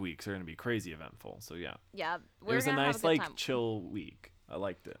 5 weeks are gonna be crazy eventful. So yeah. Yeah, It was a nice like chill week. I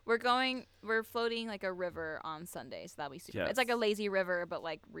liked it. We're floating like a river on Sunday, so that'll be super. Yes. It's like a lazy river, but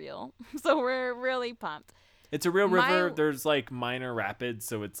like real. So we're really pumped. It's a real river. There's like minor rapids,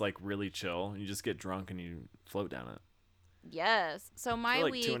 so it's like really chill. You just get drunk and you float down it. Yes. So my for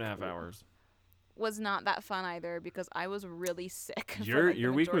like week 2.5 hours. was not that fun either because I was really sick.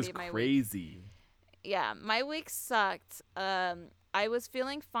 Your week was crazy. Yeah, my week sucked. I was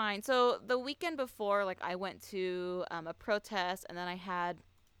feeling fine. So the weekend before, like I went to a protest, and then I had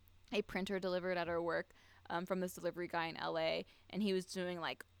a printer delivered at our work from this delivery guy in LA, and he was doing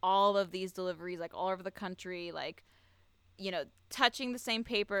like all of these deliveries like all over the country, like touching the same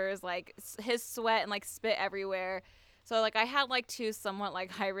papers, like his sweat and like spit everywhere. So like I had like 2 somewhat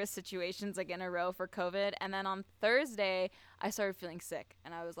like high risk situations like in a row for COVID, and then on Thursday I started feeling sick,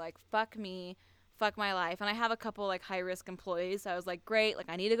 and I was like, fuck me, fuck my life. And I have a couple like high risk employees, so I was like, great, like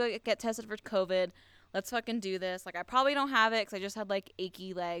I need to go get tested for COVID. Let's fucking do this. Like I probably don't have it because I just had like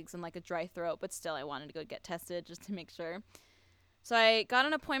achy legs and like a dry throat, but still I wanted to go get tested just to make sure. So I got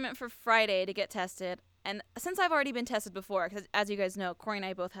an appointment for Friday to get tested. And since I've already been tested before, because as you guys know, Corey and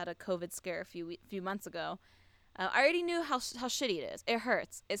I both had a COVID scare a few months ago. I already knew how shitty it is. It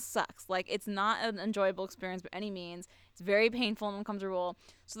hurts. It sucks. Like, it's not an enjoyable experience by any means. It's very painful and uncomfortable.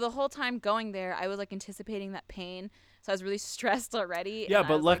 So the whole time going there, I was, like, anticipating that pain. So I was really stressed already. Yeah,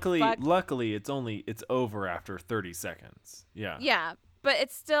 but luckily, it's over after 30 seconds. Yeah. Yeah, but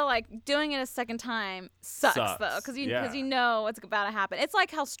it's still, like, doing it a second time sucks. Though, because you know what's about to happen. It's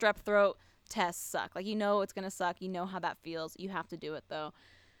like how strep throat tests suck. Like, you know it's going to suck. You know how that feels. You have to do it, though.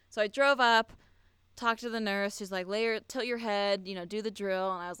 So I drove up. Talked to the nurse. She's like, tilt your head, do the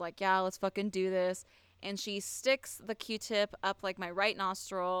drill. And I was like, yeah, let's fucking do this. And she sticks the Q-tip up like my right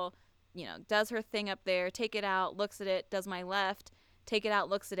nostril, does her thing up there, take it out, looks at it, does my left, take it out,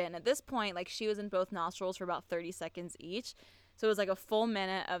 looks at it. And at this point, like she was in both nostrils for about 30 seconds each. So it was like a full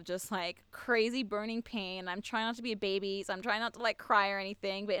minute of just like crazy burning pain. I'm trying not to be a baby, so I'm trying not to like cry or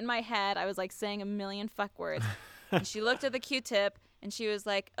anything. But in my head, I was like saying a million fuck words. And she looked at the Q-tip and she was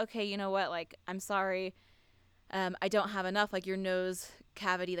like, okay, you know what? Like, I'm sorry. I don't have enough, like your nose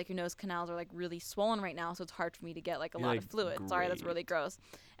cavity, like your nose canals are like really swollen right now, so it's hard for me to get like a lot of fluid. Sorry, that's really gross.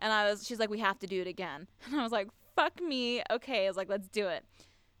 And she's like, we have to do it again. And I was like, fuck me. Okay. I was like, let's do it.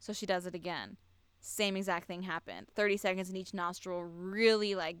 So she does it again. Same exact thing happened. 30 seconds in each nostril,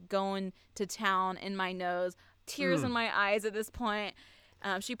 really like going to town in my nose, tears in my eyes at this point.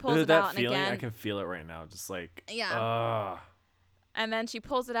 She pulls it out, and again, I can feel it right now. Just like, yeah. And then she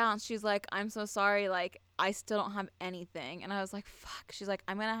pulls it out, and she's like, I'm so sorry. Like, I still don't have anything. And I was like, fuck. She's like,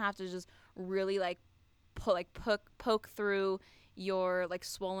 I'm going to have to just really like poke through your like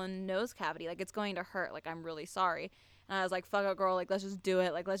swollen nose cavity. Like, it's going to hurt. Like, I'm really sorry. And I was like, fuck it, girl. Like, let's just do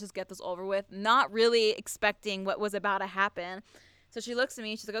it. Like, let's just get this over with. Not really expecting what was about to happen. So she looks at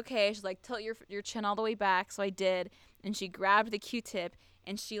me. She's like, okay. She's like, tilt your chin all the way back. So I did. And she grabbed the Q-tip,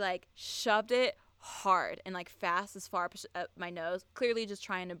 and she like shoved it hard and like fast as far up my nose, clearly just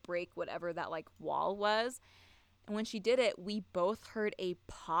trying to break whatever that like wall was. And when she did it, we both heard a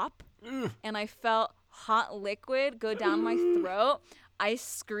pop, and I felt hot liquid go down my throat. I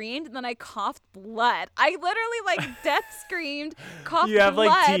screamed, and then I coughed blood. I literally like death screamed, coughed blood. You have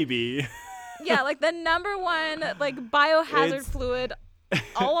like TB. Yeah, like the number one like biohazard fluid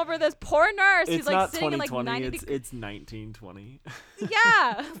all over this poor nurse. It's who's like not sitting in like 2020. 90 It's 1920.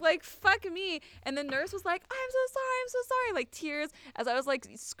 Yeah, like fuck me. And the nurse was like, I'm so sorry, like tears as I was like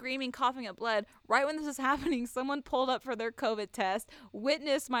screaming, coughing up blood. Right when this was happening, someone pulled up for their COVID test,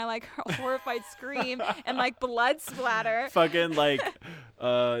 witnessed my like horrified scream and like blood splatter. Fucking like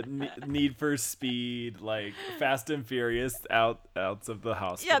Need for Speed, like Fast and Furious outs of the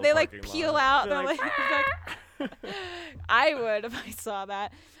hospital. Yeah, they like peel out. They're They're like I would if I saw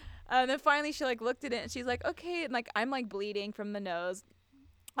that. And then finally she like looked at it, and she's like, okay. And like I'm like bleeding from the nose.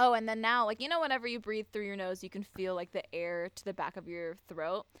 Oh, and then now, like, you know, whenever you breathe through your nose, you can feel like the air to the back of your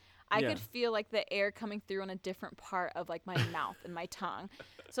throat. I could feel like the air coming through on a different part of like my mouth and my tongue.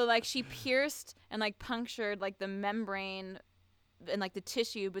 So like she pierced and like punctured like the membrane and like the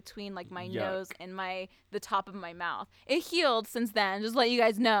tissue between like my nose and the top of my mouth. It healed since then, just to let you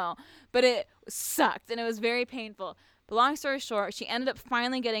guys know, but it sucked and it was very painful. But long story short, she ended up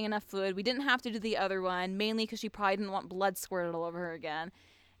finally getting enough fluid. We didn't have to do the other one, mainly because she probably didn't want blood squirted all over her again.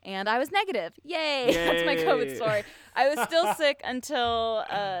 And I was negative. Yay! That's my COVID story. I was still sick until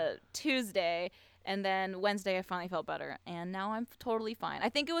Tuesday, and then Wednesday I finally felt better, and now I'm totally fine. I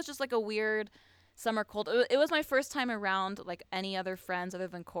think it was just like a weird summer cold. It was my first time around like any other friends other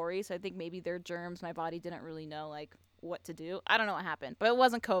than Corey, so I think maybe their germs, my body didn't really know like what to do. I don't know what happened, but it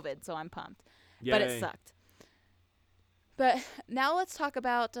wasn't COVID, so I'm pumped. Yay. But it sucked. But now let's talk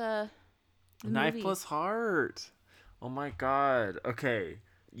about Knife Plus Heart. Oh my god. Okay.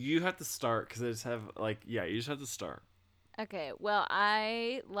 You have to start because I just have you just have to start. Okay. Well,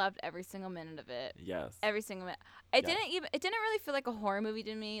 I loved every single minute of it. Yes. Every single minute. It didn't really feel like a horror movie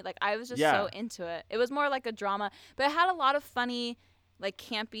to me. Like I was just so into it. It was more like a drama, but it had a lot of funny, like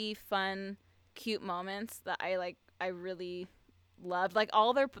campy, fun, cute moments that I really loved. Like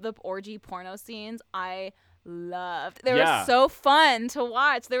all the orgy porno scenes, I loved. They were so fun to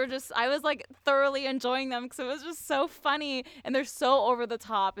watch. I was like thoroughly enjoying them because it was just so funny, and they're so over the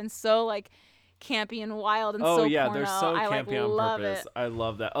top and so like campy and wild and so porno. They're so campy on purpose. It. I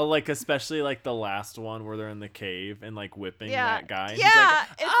love that. Oh, like especially like the last one where they're in the cave and like whipping that guy. Yeah,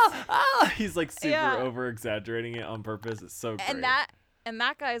 he's like super over exaggerating it on purpose. It's so great. And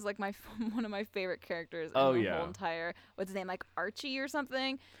that guy is like one of my favorite characters in the whole entire, what's his name, like Archie or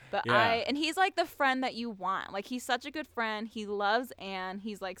something. But and he's like the friend that you want. Like he's such a good friend. He loves Anne.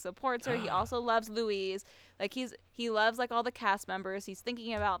 He's like supports her. He also loves Louise. Like he loves like all the cast members. He's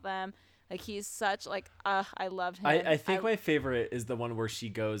thinking about them. Like he's such like I loved him. I think my favorite is the one where she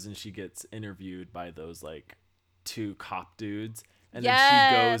goes and she gets interviewed by those like two cop dudes. And then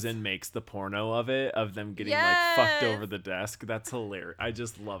she goes and makes the porno of them getting like fucked over the desk. That's hilarious. I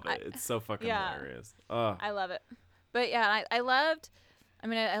just love it. It's so fucking hilarious. I love it. But yeah, I loved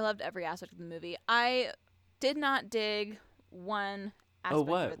every aspect of the movie. I did not dig one aspect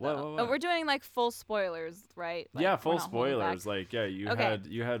of it though. What? We're doing like full spoilers, right? Like, yeah, full spoilers. Like you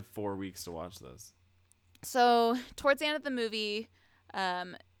had 4 weeks to watch this. So towards the end of the movie,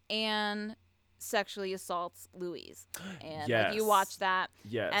 Anne sexually assaults Louise, and like you watch that,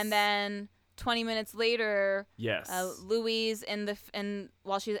 and then 20 minutes later, Louise and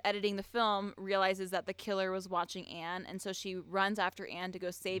while she's editing the film realizes that the killer was watching Anne, and so she runs after Anne to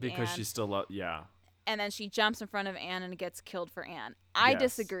go save Anne because she's still and then she jumps in front of Anne and gets killed for Anne. I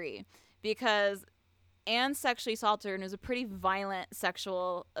disagree, because Anne sexually assaulted her, and it was a pretty violent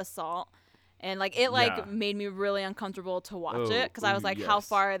sexual assault. And like it made me really uncomfortable to watch it, because I was like, how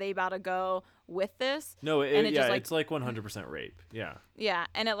far are they about to go with this. No, and it yeah, just like it's like 100% rape. Yeah. yeah,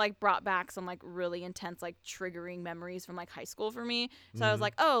 and it like brought back some like really intense like triggering memories from like high school for me. So I was Mhm.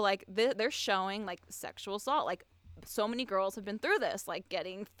 like, oh, like they're showing like sexual assault. Like so many girls have been through this, like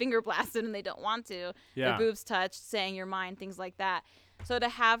getting finger blasted and they don't want to, their Yeah. boobs touched, saying you're mine, things like that. So to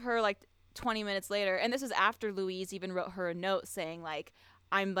have her like 20 minutes later, and this is after Louise even wrote her a note saying like,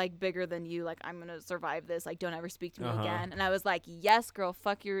 I'm like bigger than you, like I'm gonna survive this, like don't ever speak to me Uh-huh. again. And I was like, yes, girl,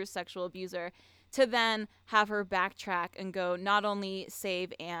 fuck your sexual abuser. To then have her backtrack and go not only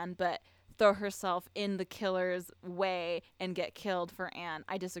save Anne, but throw herself in the killer's way and get killed for Anne.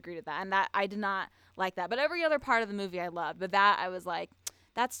 I disagreed with that, and that I did not like that. But every other part of the movie I loved. But that I was like,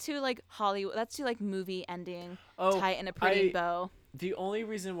 that's too like Hollywood. That's too like movie ending, Oh, tight in a pretty I bow. the only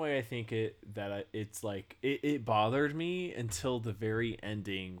reason why I think it's like it bothered me until the very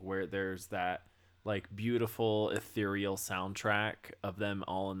ending where there's that like beautiful ethereal soundtrack of them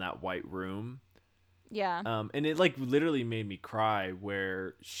all in that white room. Yeah. And it like literally made me cry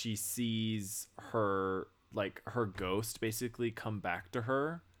where she sees her like her ghost basically come back to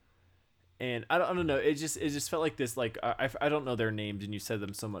her. And I don't know. It just felt like this. Like I don't know their names, and you said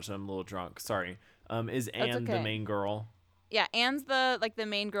them so much that I'm a little drunk. Sorry. Is That's Anne the okay. main girl? Yeah, Anne's the like the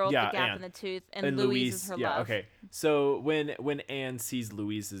main girl with Yeah, the gap Anne. in the tooth, and And Louise is Louise, her yeah, love. okay. So when Anne sees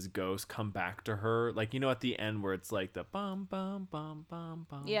Louise's ghost come back to her, like at the end where it's like the bum bum bum bum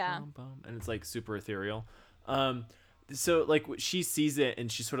bum Yeah. bum bum, and it's like super ethereal. So like she sees it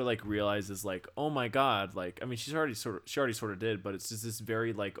and she sort of like realizes like, oh my god, like I mean she already sort of did, but it's just this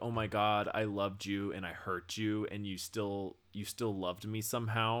very like, oh my god, I loved you and I hurt you and you still loved me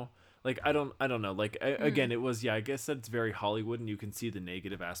somehow. Like I don't know, like again it was, yeah, I guess that's very Hollywood and you can see the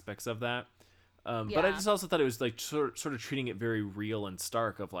negative aspects of that. But I Yeah. just also thought it was like sort of treating it very real and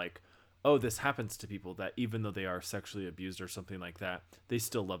stark of like, oh, this happens to people that even though they are sexually abused or something like that, they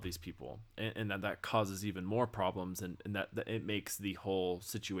still love these people, and that causes even more problems, and that it makes the whole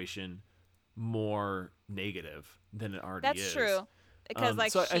situation more negative than it already That's is. true. Because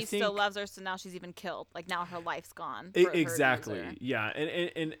like So I she still think loves her, so now she's even killed. Like now her life's gone for her exactly, abuser. yeah,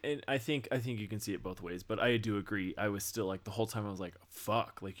 and I think you can see it both ways, but I do agree. I was still like the whole time I was like,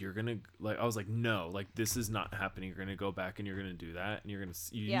 fuck, like you're gonna, like I was like, no, like this is not happening. You're gonna go back and you're gonna do that, and you're gonna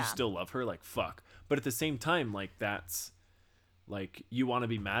you Yeah. still love her, like fuck. But at the same time, like that's like you want to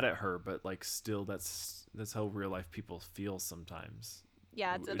be mad at her, but like still that's how real life people feel sometimes.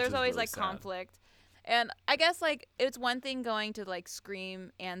 Yeah, Which there's is always really like sad. conflict. And I guess like it's one thing going to like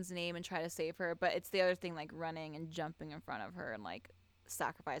scream Anne's name and try to save her, but it's the other thing like running and jumping in front of her and like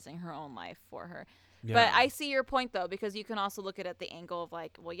sacrificing her own life for her. But Yeah. I see your point though, because you can also look at it at the angle of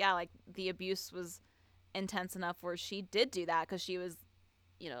like, well, yeah, like the abuse was intense enough where she did do that because she was,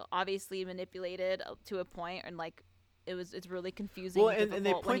 obviously manipulated to a point, and like it's really confusing. Well, And and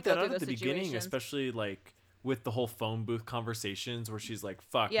they difficult when you point go that out through at the those beginning, situations. especially like with the whole phone booth conversations where she's like,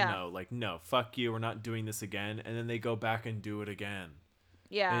 fuck Yeah. no, like no, fuck you, we're not doing this again. And then they go back and do it again.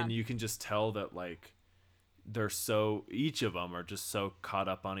 Yeah. And you can just tell that like each of them are just so caught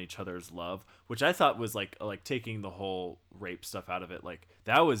up on each other's love, which I thought was like taking the whole rape stuff out of it. Like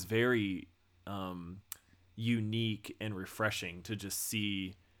that was very unique and refreshing to just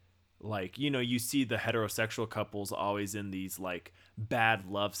see. Like, you see the heterosexual couples always in these like bad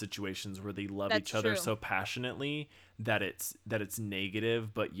love situations where they love That's each other true. so passionately that it's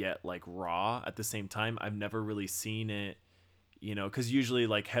negative but yet like raw at the same time. I've never really seen it, because usually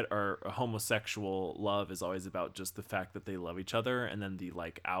like or homosexual love is always about just the fact that they love each other and then the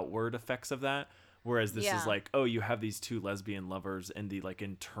like outward effects of that, whereas this Yeah. is like, oh, you have these two lesbian lovers and the like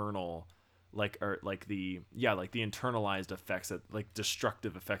internal like the internalized effects, that like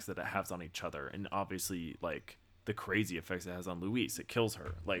destructive effects that it has on each other, and obviously like the crazy effects it has on Louise. It kills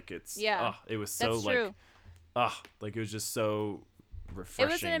her. Like it's Yeah. it was so That's like true. like it was just so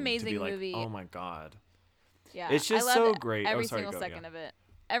refreshing to amazing be like, movie. oh my god. Yeah, It's just I loved so great. every Oh, sorry, single go, second yeah. of it.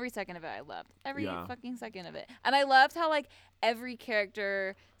 Every second of it, I loved. Every Yeah. fucking second of it, and I loved how like every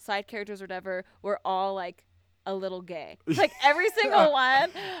character, side characters, or whatever, were all like a little gay. Like every single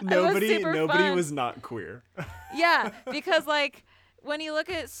one. Nobody it was super fun. was not queer. Yeah, because like when you look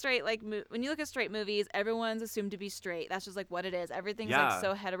at straight movies, everyone's assumed to be straight. That's just like what it is. Everything's Yeah. like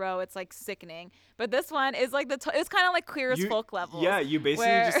so hetero. It's like sickening. But this one is like it's kind of like Queer as Folk levels. Yeah, you basically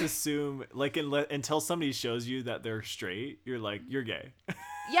where- just assume like until somebody shows you that they're straight, you're like, you're gay.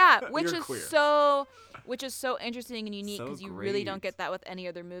 Yeah, which You're is queer. so interesting and unique So because you really don't great. get that with any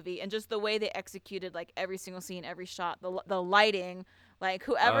other movie, and just the way they executed like every single scene, every shot, the lighting, like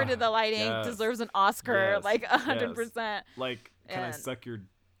whoever did the lighting yes. deserves an Oscar, Yes, like yes. 100%. Like, can I And- suck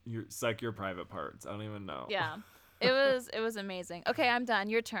suck your private parts? I don't even know. Yeah, it was amazing. Okay, I'm done.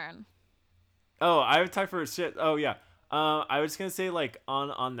 Your turn. Oh, I have time for shit. Oh yeah. I was gonna say like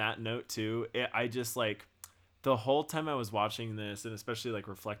on that note too. I just like the whole time I was watching this, and especially like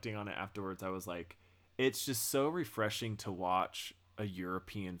reflecting on it afterwards, I was like, it's just so refreshing to watch a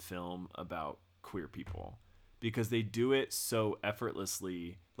European film about queer people because they do it so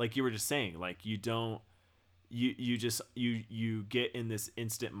effortlessly. Like you were just saying, like you don't you just you get in this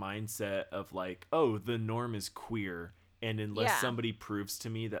instant mindset of like, oh, the norm is queer, and unless Yeah, somebody proves to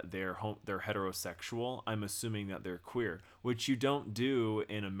me that they're heterosexual, I'm assuming that they're queer, which you don't do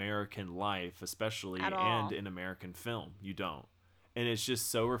in American life, especially, at and all. in American film. You don't. And it's just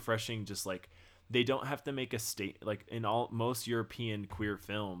so refreshing, just like they don't have to make a state like in all most European queer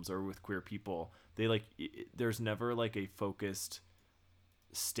films or with queer people, they like there's never like a focused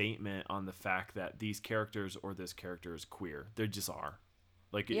statement on the fact that these characters or this character is queer. They just are.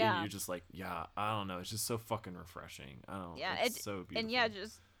 Like, and Yeah, you're just like, yeah, I don't know. It's just so fucking refreshing. I don't. yeah. It's so And yeah, beautiful.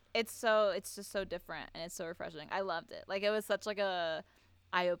 just it's just so different and it's so refreshing. I loved it. Like it was such like a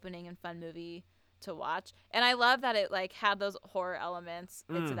eye opening and fun movie to watch, and I love that it like had those horror elements.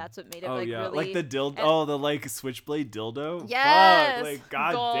 It's Mm. that's what made it Oh like yeah, like really. the dildo. And Oh, the like switchblade dildo. Fuck. yes, Like,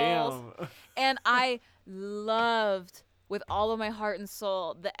 god goals. damn. And I loved with all of my heart and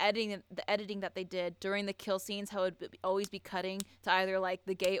soul the editing that they did during the kill scenes, how it would always be cutting to either like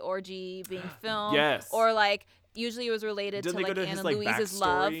the gay orgy being filmed Yes. or like usually it was related Didn't to they go like to Anna his like Louise's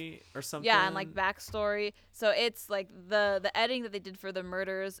love. backstory or something? Yeah, and like backstory. So it's like the editing that they did for the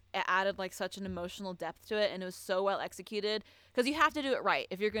murders, it added like such an emotional depth to it, and it was so well executed because you have to do it right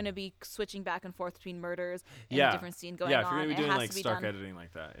if you're going to be switching back and forth between murders and a Yeah. different scene going Yeah, if you're on. gonna be It doing has like to be stark done, editing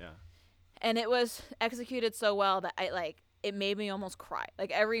like that, yeah. and it was executed so well that I like it made me almost cry.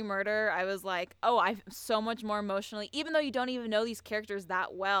 Like every murder, I was like, oh, I'm so much more emotionally, even though you don't even know these characters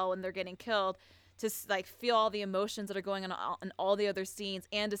that well when they're getting killed, to like feel all the emotions that are going on in all the other scenes,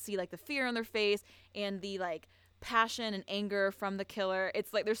 and to see like the fear on their face and the like passion and anger from the killer.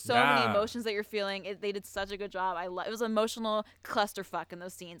 It's like there's so many Yeah. emotions that you're feeling. They did such a good job. It was an emotional clusterfuck in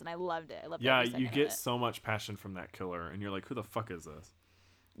those scenes, and I loved it. I loved Yeah, every you second of get it. so much passion from that killer, and you're like, who the fuck is this?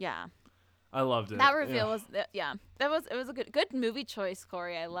 Yeah. I loved it. That reveal Yeah. was yeah. It was a good movie choice,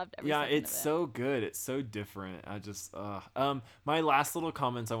 Corey. I loved every Yeah, second it's of it. so good. It's so different. I just my last little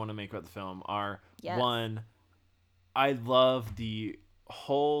comments I want to make about the film are Yes. one, I love the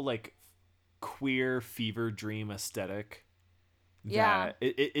whole like queer fever dream aesthetic Yeah. that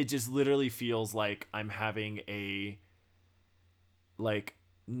it just literally feels like I'm having a like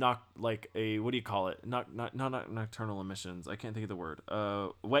not like a what do you call it, not nocturnal emissions, I can't think of the word,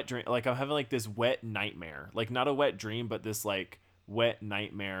 wet dream, like I'm having like this wet nightmare, like not a wet dream but this like wet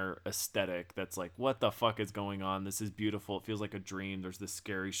nightmare aesthetic that's like, what the fuck is going on, this is beautiful, it feels like a dream, there's this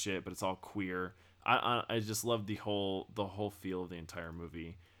scary shit but it's all queer. I just love the whole feel of the entire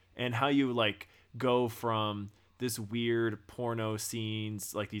movie, and how you like go from this weird porno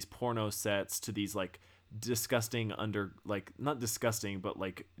scenes, like these porno sets, to these like disgusting under, like not disgusting but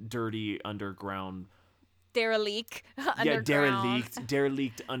like dirty underground, Derelict yeah, underground.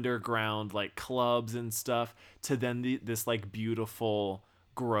 derelict underground like clubs and stuff, to then this like beautiful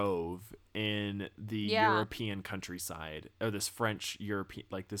grove in the Yeah. European countryside, or this French European,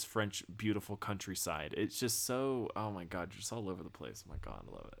 like this French beautiful countryside. It's just so, oh my god, just all over the place. Oh my god,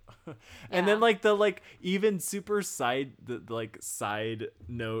 I love it. And Yeah. then like the like even super side, the like side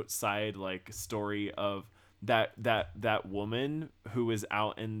note, side like story of that woman who was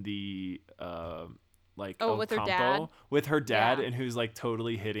out in the like Oh, El with her Campo dad? with her dad, Yeah. and who's like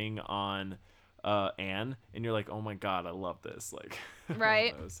totally hitting on Anne, and you're like, oh my god, I love this, like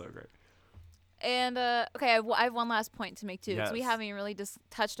Right. that was so great. And okay, I have one last point to make too, because we Yes. haven't really just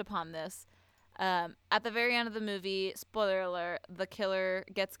touched upon this. At the very end of the movie, spoiler alert, the killer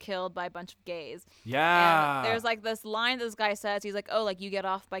gets killed by a bunch of gays. Yeah. And there's like this line this guy says. He's like, "Oh, like you get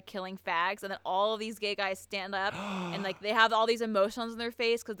off by killing fags," and then all of these gay guys stand up and like they have all these emotions in their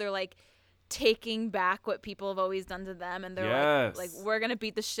face because they're like taking back what people have always done to them, and they're Yes. like we're gonna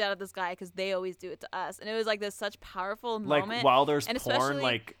beat the shit out of this guy because they always do it to us. And it was like this such powerful like moment. while there's and porn especially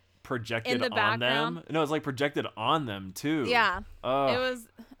like projected in the on background. them. No, it's like projected on them too. Yeah. Ugh. It was,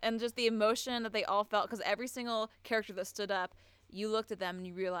 and just the emotion that they all felt, because every single character that stood up, you looked at them and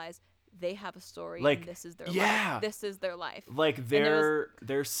you realized they have a story, Like, and this is their yeah. life. This is their life. Like it was-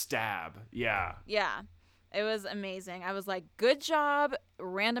 their stab. Yeah. Yeah. It was amazing. I was like, good job,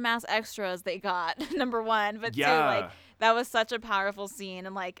 random ass extras they got, number one. But two, Yeah. like, that was such a powerful scene.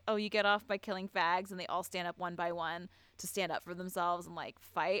 And like, oh, you get off by killing fags, and they all stand up one by one to stand up for themselves and like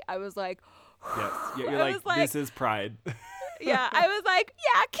fight. I was like, Yes. Yeah, you're I like, was like, this is pride. Yeah, I was like,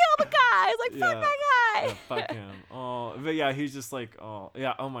 yeah, kill the guy. I was like, fuck Yeah. that guy. Yeah, fuck him. Oh, but yeah, he's just like, oh,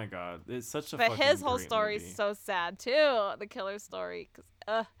 yeah, oh my god, it's such a. But fucking his whole great story movie. is so sad too. The killer story,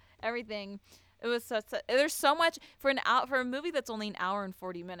 because everything. It was such. There's so much for a movie that's only an hour and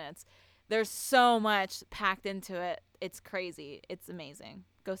 40 minutes. There's so much packed into it. It's crazy. It's amazing.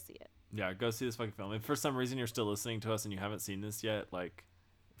 Go see it. Yeah, go see this fucking film. If for some reason you're still listening to us and you haven't seen this yet, like,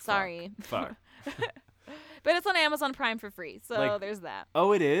 Sorry. fuck. But it's on Amazon Prime for free, so Like, there's that.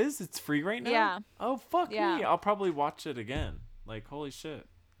 Oh, it is? It's free right now? Yeah. Oh, fuck Yeah. me. I'll probably watch it again. Like, holy shit.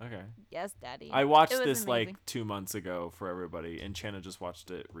 Okay. Yes, Daddy. I watched It was this amazing. like 2 months ago for everybody, and Chana just watched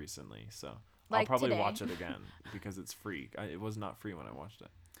it recently. So I'll Like probably today. watch it again because it's free. It was not free when I watched it.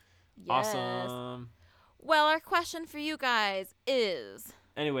 Yes. Awesome. Well, our question for you guys is,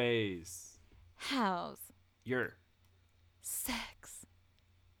 Anyways, how's you're sex?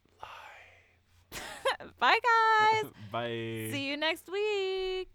 Bye, guys. Bye. See you next week.